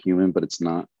so human but it's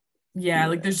not. Yeah,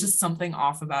 like there's just something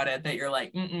off about it that you're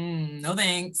like, no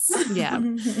thanks. Yeah.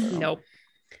 Nope.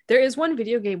 There is one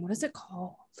video game. What is it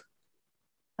called?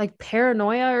 Like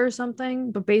Paranoia or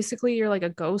something. But basically, you're like a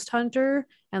ghost hunter,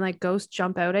 and like ghosts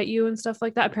jump out at you and stuff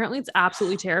like that. Apparently, it's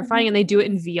absolutely terrifying, and they do it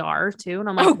in VR too. And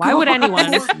I'm like, Oh, why would God. anyone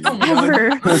Oh my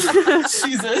ever?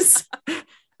 Jesus.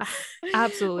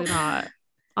 Absolutely not.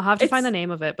 I'll have to find the It's-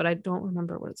 name of it, but I don't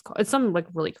remember what it's called. It's some like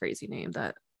really crazy name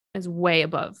that is way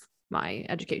above my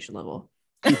education level.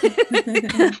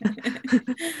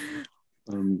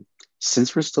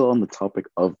 Since we're still on the topic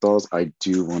of dolls, I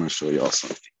do want to show y'all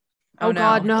something. Oh, Oh,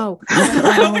 God, no. no.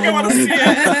 I don't think I want to see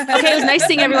it. Okay, it was nice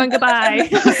seeing everyone. Goodbye.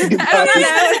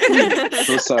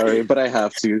 So sorry, but I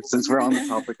have to since we're on the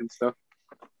topic and stuff.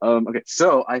 Okay,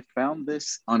 so I found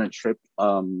this on a trip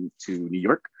to New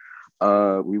York.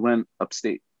 We went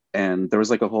upstate, and there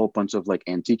was like a whole bunch of like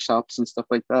antique shops and stuff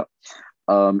like that.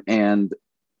 And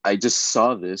I just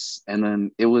saw this, and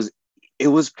then it was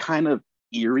kind of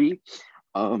eerie.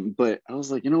 But I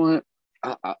was like, you know what?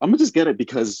 I'm gonna just get it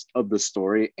because of the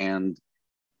story and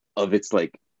of its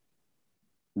like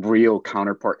real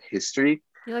counterpart history.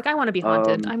 You're like, I want to be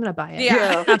haunted. I'm gonna buy it.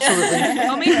 Yeah. Absolutely.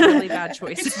 I'll make really bad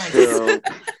choices. So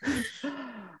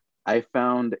I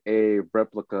found a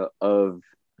replica of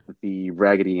the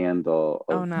Raggedy Ann doll.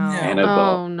 Oh Of no. Annabelle.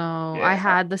 Oh no. Yeah. I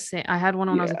had the same. I had one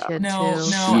when I was a Yeah. kid No, too. no,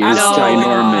 She is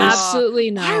ginormous.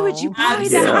 Absolutely no. Why would you buy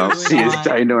Absolutely Yeah, that? she is not.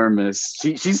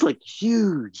 ginormous. She's like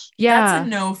huge. Yeah. That's a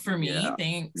no for me. Yeah.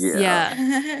 Thanks.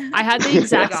 Yeah. I had the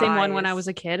exact same one when I Guys. was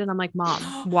a kid, and I'm like, Mom,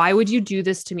 why would you do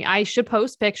this to me? I should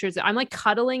post pictures. I'm like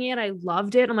cuddling it. I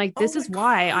loved it. I'm like, this Oh is my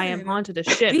why I am God. haunted as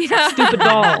shit. Yeah. Stupid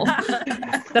doll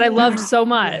that I loved so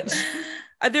much.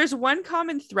 There's one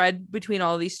common thread between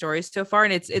all these stories so far,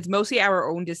 and it's mostly our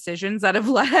own decisions that have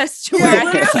led us to where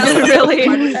I can tell you Really?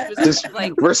 what was Just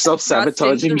like we're rusting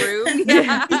self-sabotaging. the room.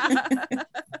 Yeah.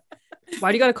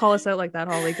 Why do you got to call us out like that,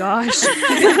 Holly? Gosh.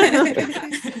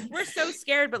 We're so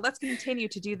scared, but let's continue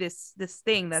to do this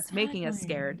thing that's making us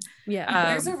Exactly. scared. Yeah.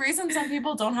 There's a reason some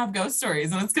people don't have ghost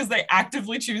stories, and it's because they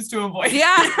actively choose to avoid.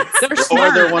 Yeah. They're Or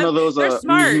smart. they're one of those. They're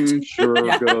smart. Sure,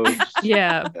 Yeah. go.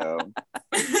 Yeah. Yeah.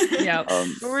 Yeah.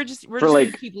 But we're just For, gonna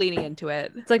like- keep leaning into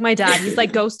it. It's like my dad. He's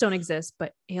like, ghosts don't exist,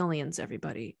 but aliens,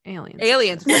 everybody. Aliens.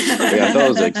 Aliens. Yeah,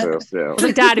 those exist. Yeah. I was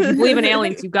like, Dad, if you believe in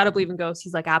aliens, you've got to believe in ghosts.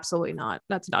 He's like, absolutely not.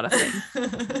 That's not a thing.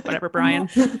 Whatever, Brian.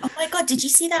 Oh my God, did you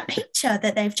see that picture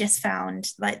that they've just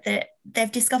found? Like that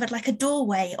they've discovered like a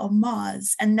doorway on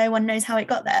Mars and no one knows how it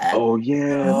got there. Oh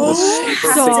yeah. Oh, The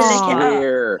super stop. thick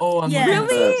square. Oh, I'm Yeah. looking at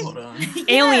that. Really? Hold on. Yeah.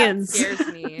 Aliens. Scares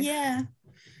me. Yeah.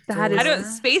 That I is, don't.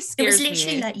 Space It was scares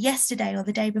literally me. like yesterday or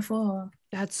the day before.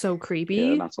 that's so creepy.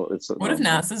 Yeah, that's what it's. What if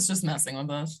NASA's just messing with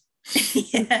us?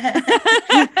 Yeah.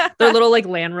 Their little like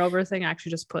Land Rover thing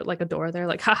actually just put like a door there,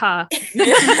 like, haha. Ew.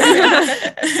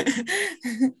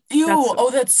 That's- Oh,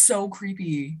 that's so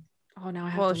creepy. Oh, now I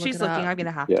have Well, to if look she's it looking, up. I'm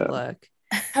gonna have Yeah. to look.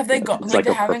 Have they got It's like like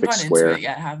they a haven't perfect gone square. into it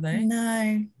yet, have they?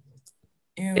 No.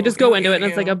 Ew, They just go ew, into ew, it and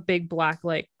it's like ew. a big black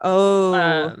like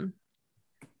Oh,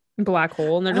 black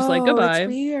hole, and they're just like, Oh, goodbye. That's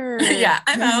weird. Yeah,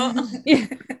 I'm out.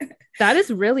 That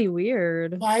is really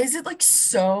weird. Why is it like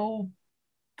so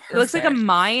It looks like a perfect?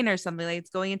 mine or something. Like it's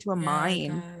going into a Yeah, it mine.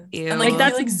 does. Ew. And like Like, if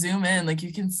that's- you like zoom in, like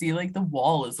you can see like the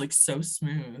wall is like so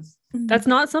smooth. That's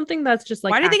not something that's just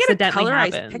like Why did they get a accidentally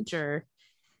colorized happened. picture?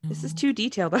 This is Mhm. too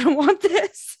detailed. I don't want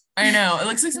this. I know. It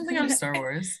looks like something out of Star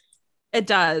Wars. It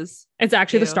does. It's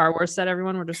actually the Ew. Star Wars set.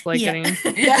 Everyone, we're just like Yeah.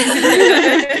 getting.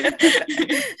 Yeah.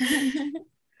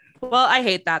 Well, I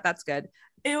hate that. That's good.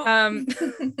 Ew.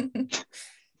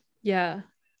 Yeah.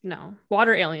 No.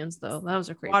 Water aliens though. Those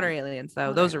are crazy. Water aliens, though.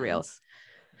 Water Those are real. aliens.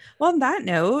 Well, on that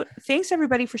note, thanks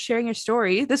everybody for sharing your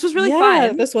story. This was really Yeah,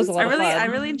 fun. this was a lot I of really, fun. I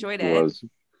really enjoyed It it. was.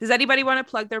 Does anybody want to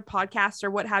plug their podcast or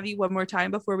what have you one more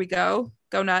time before we go?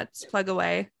 Go nuts, plug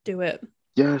away. Do it.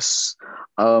 Yes.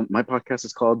 My podcast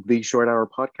is called The Short Hour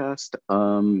Podcast.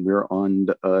 We're on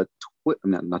not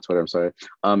Twitter, I'm sorry.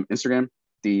 Instagram,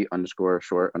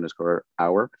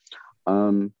 _short_hour.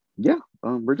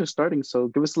 We're just starting, so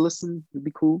give us a listen. It'd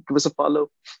be cool. Give us a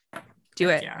follow. Do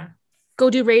it. Yeah.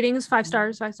 Go do ratings, 5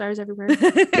 stars everywhere.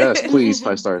 Yes, please,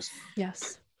 5 stars.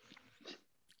 Yes.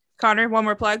 Connor, one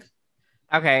more plug.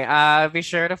 Okay, be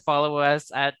sure to follow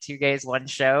us at 2 Gays 1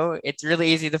 Show. It's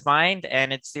really easy to find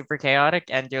and it's super chaotic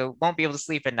and you won't be able to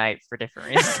sleep at night for different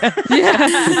reasons.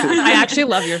 I actually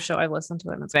love your show. I listened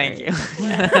to it. And it's Thank great.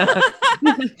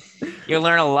 you. You'll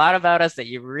learn a lot about us that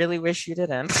you really wish you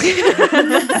didn't.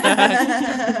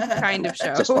 Kind of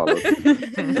show. Just follow.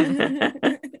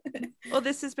 Well,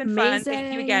 this has been fun.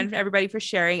 Thank you again, everybody, for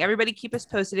sharing. Everybody keep us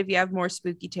posted if you have more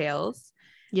spooky tales.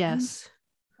 Yes.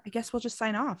 I guess we'll just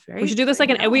sign off, right? We should do this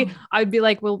I'd be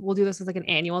like, we'll do this as like an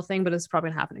annual thing, but it's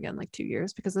probably gonna happen again in like 2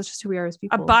 years because that's just who we are as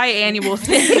people. A biannual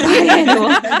thing.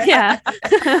 Biannual. Yeah.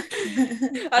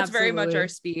 That's very much our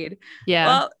speed. Yeah.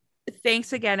 Well,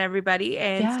 thanks again, everybody,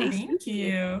 and stay Thank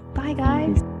you. Bye,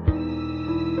 guys.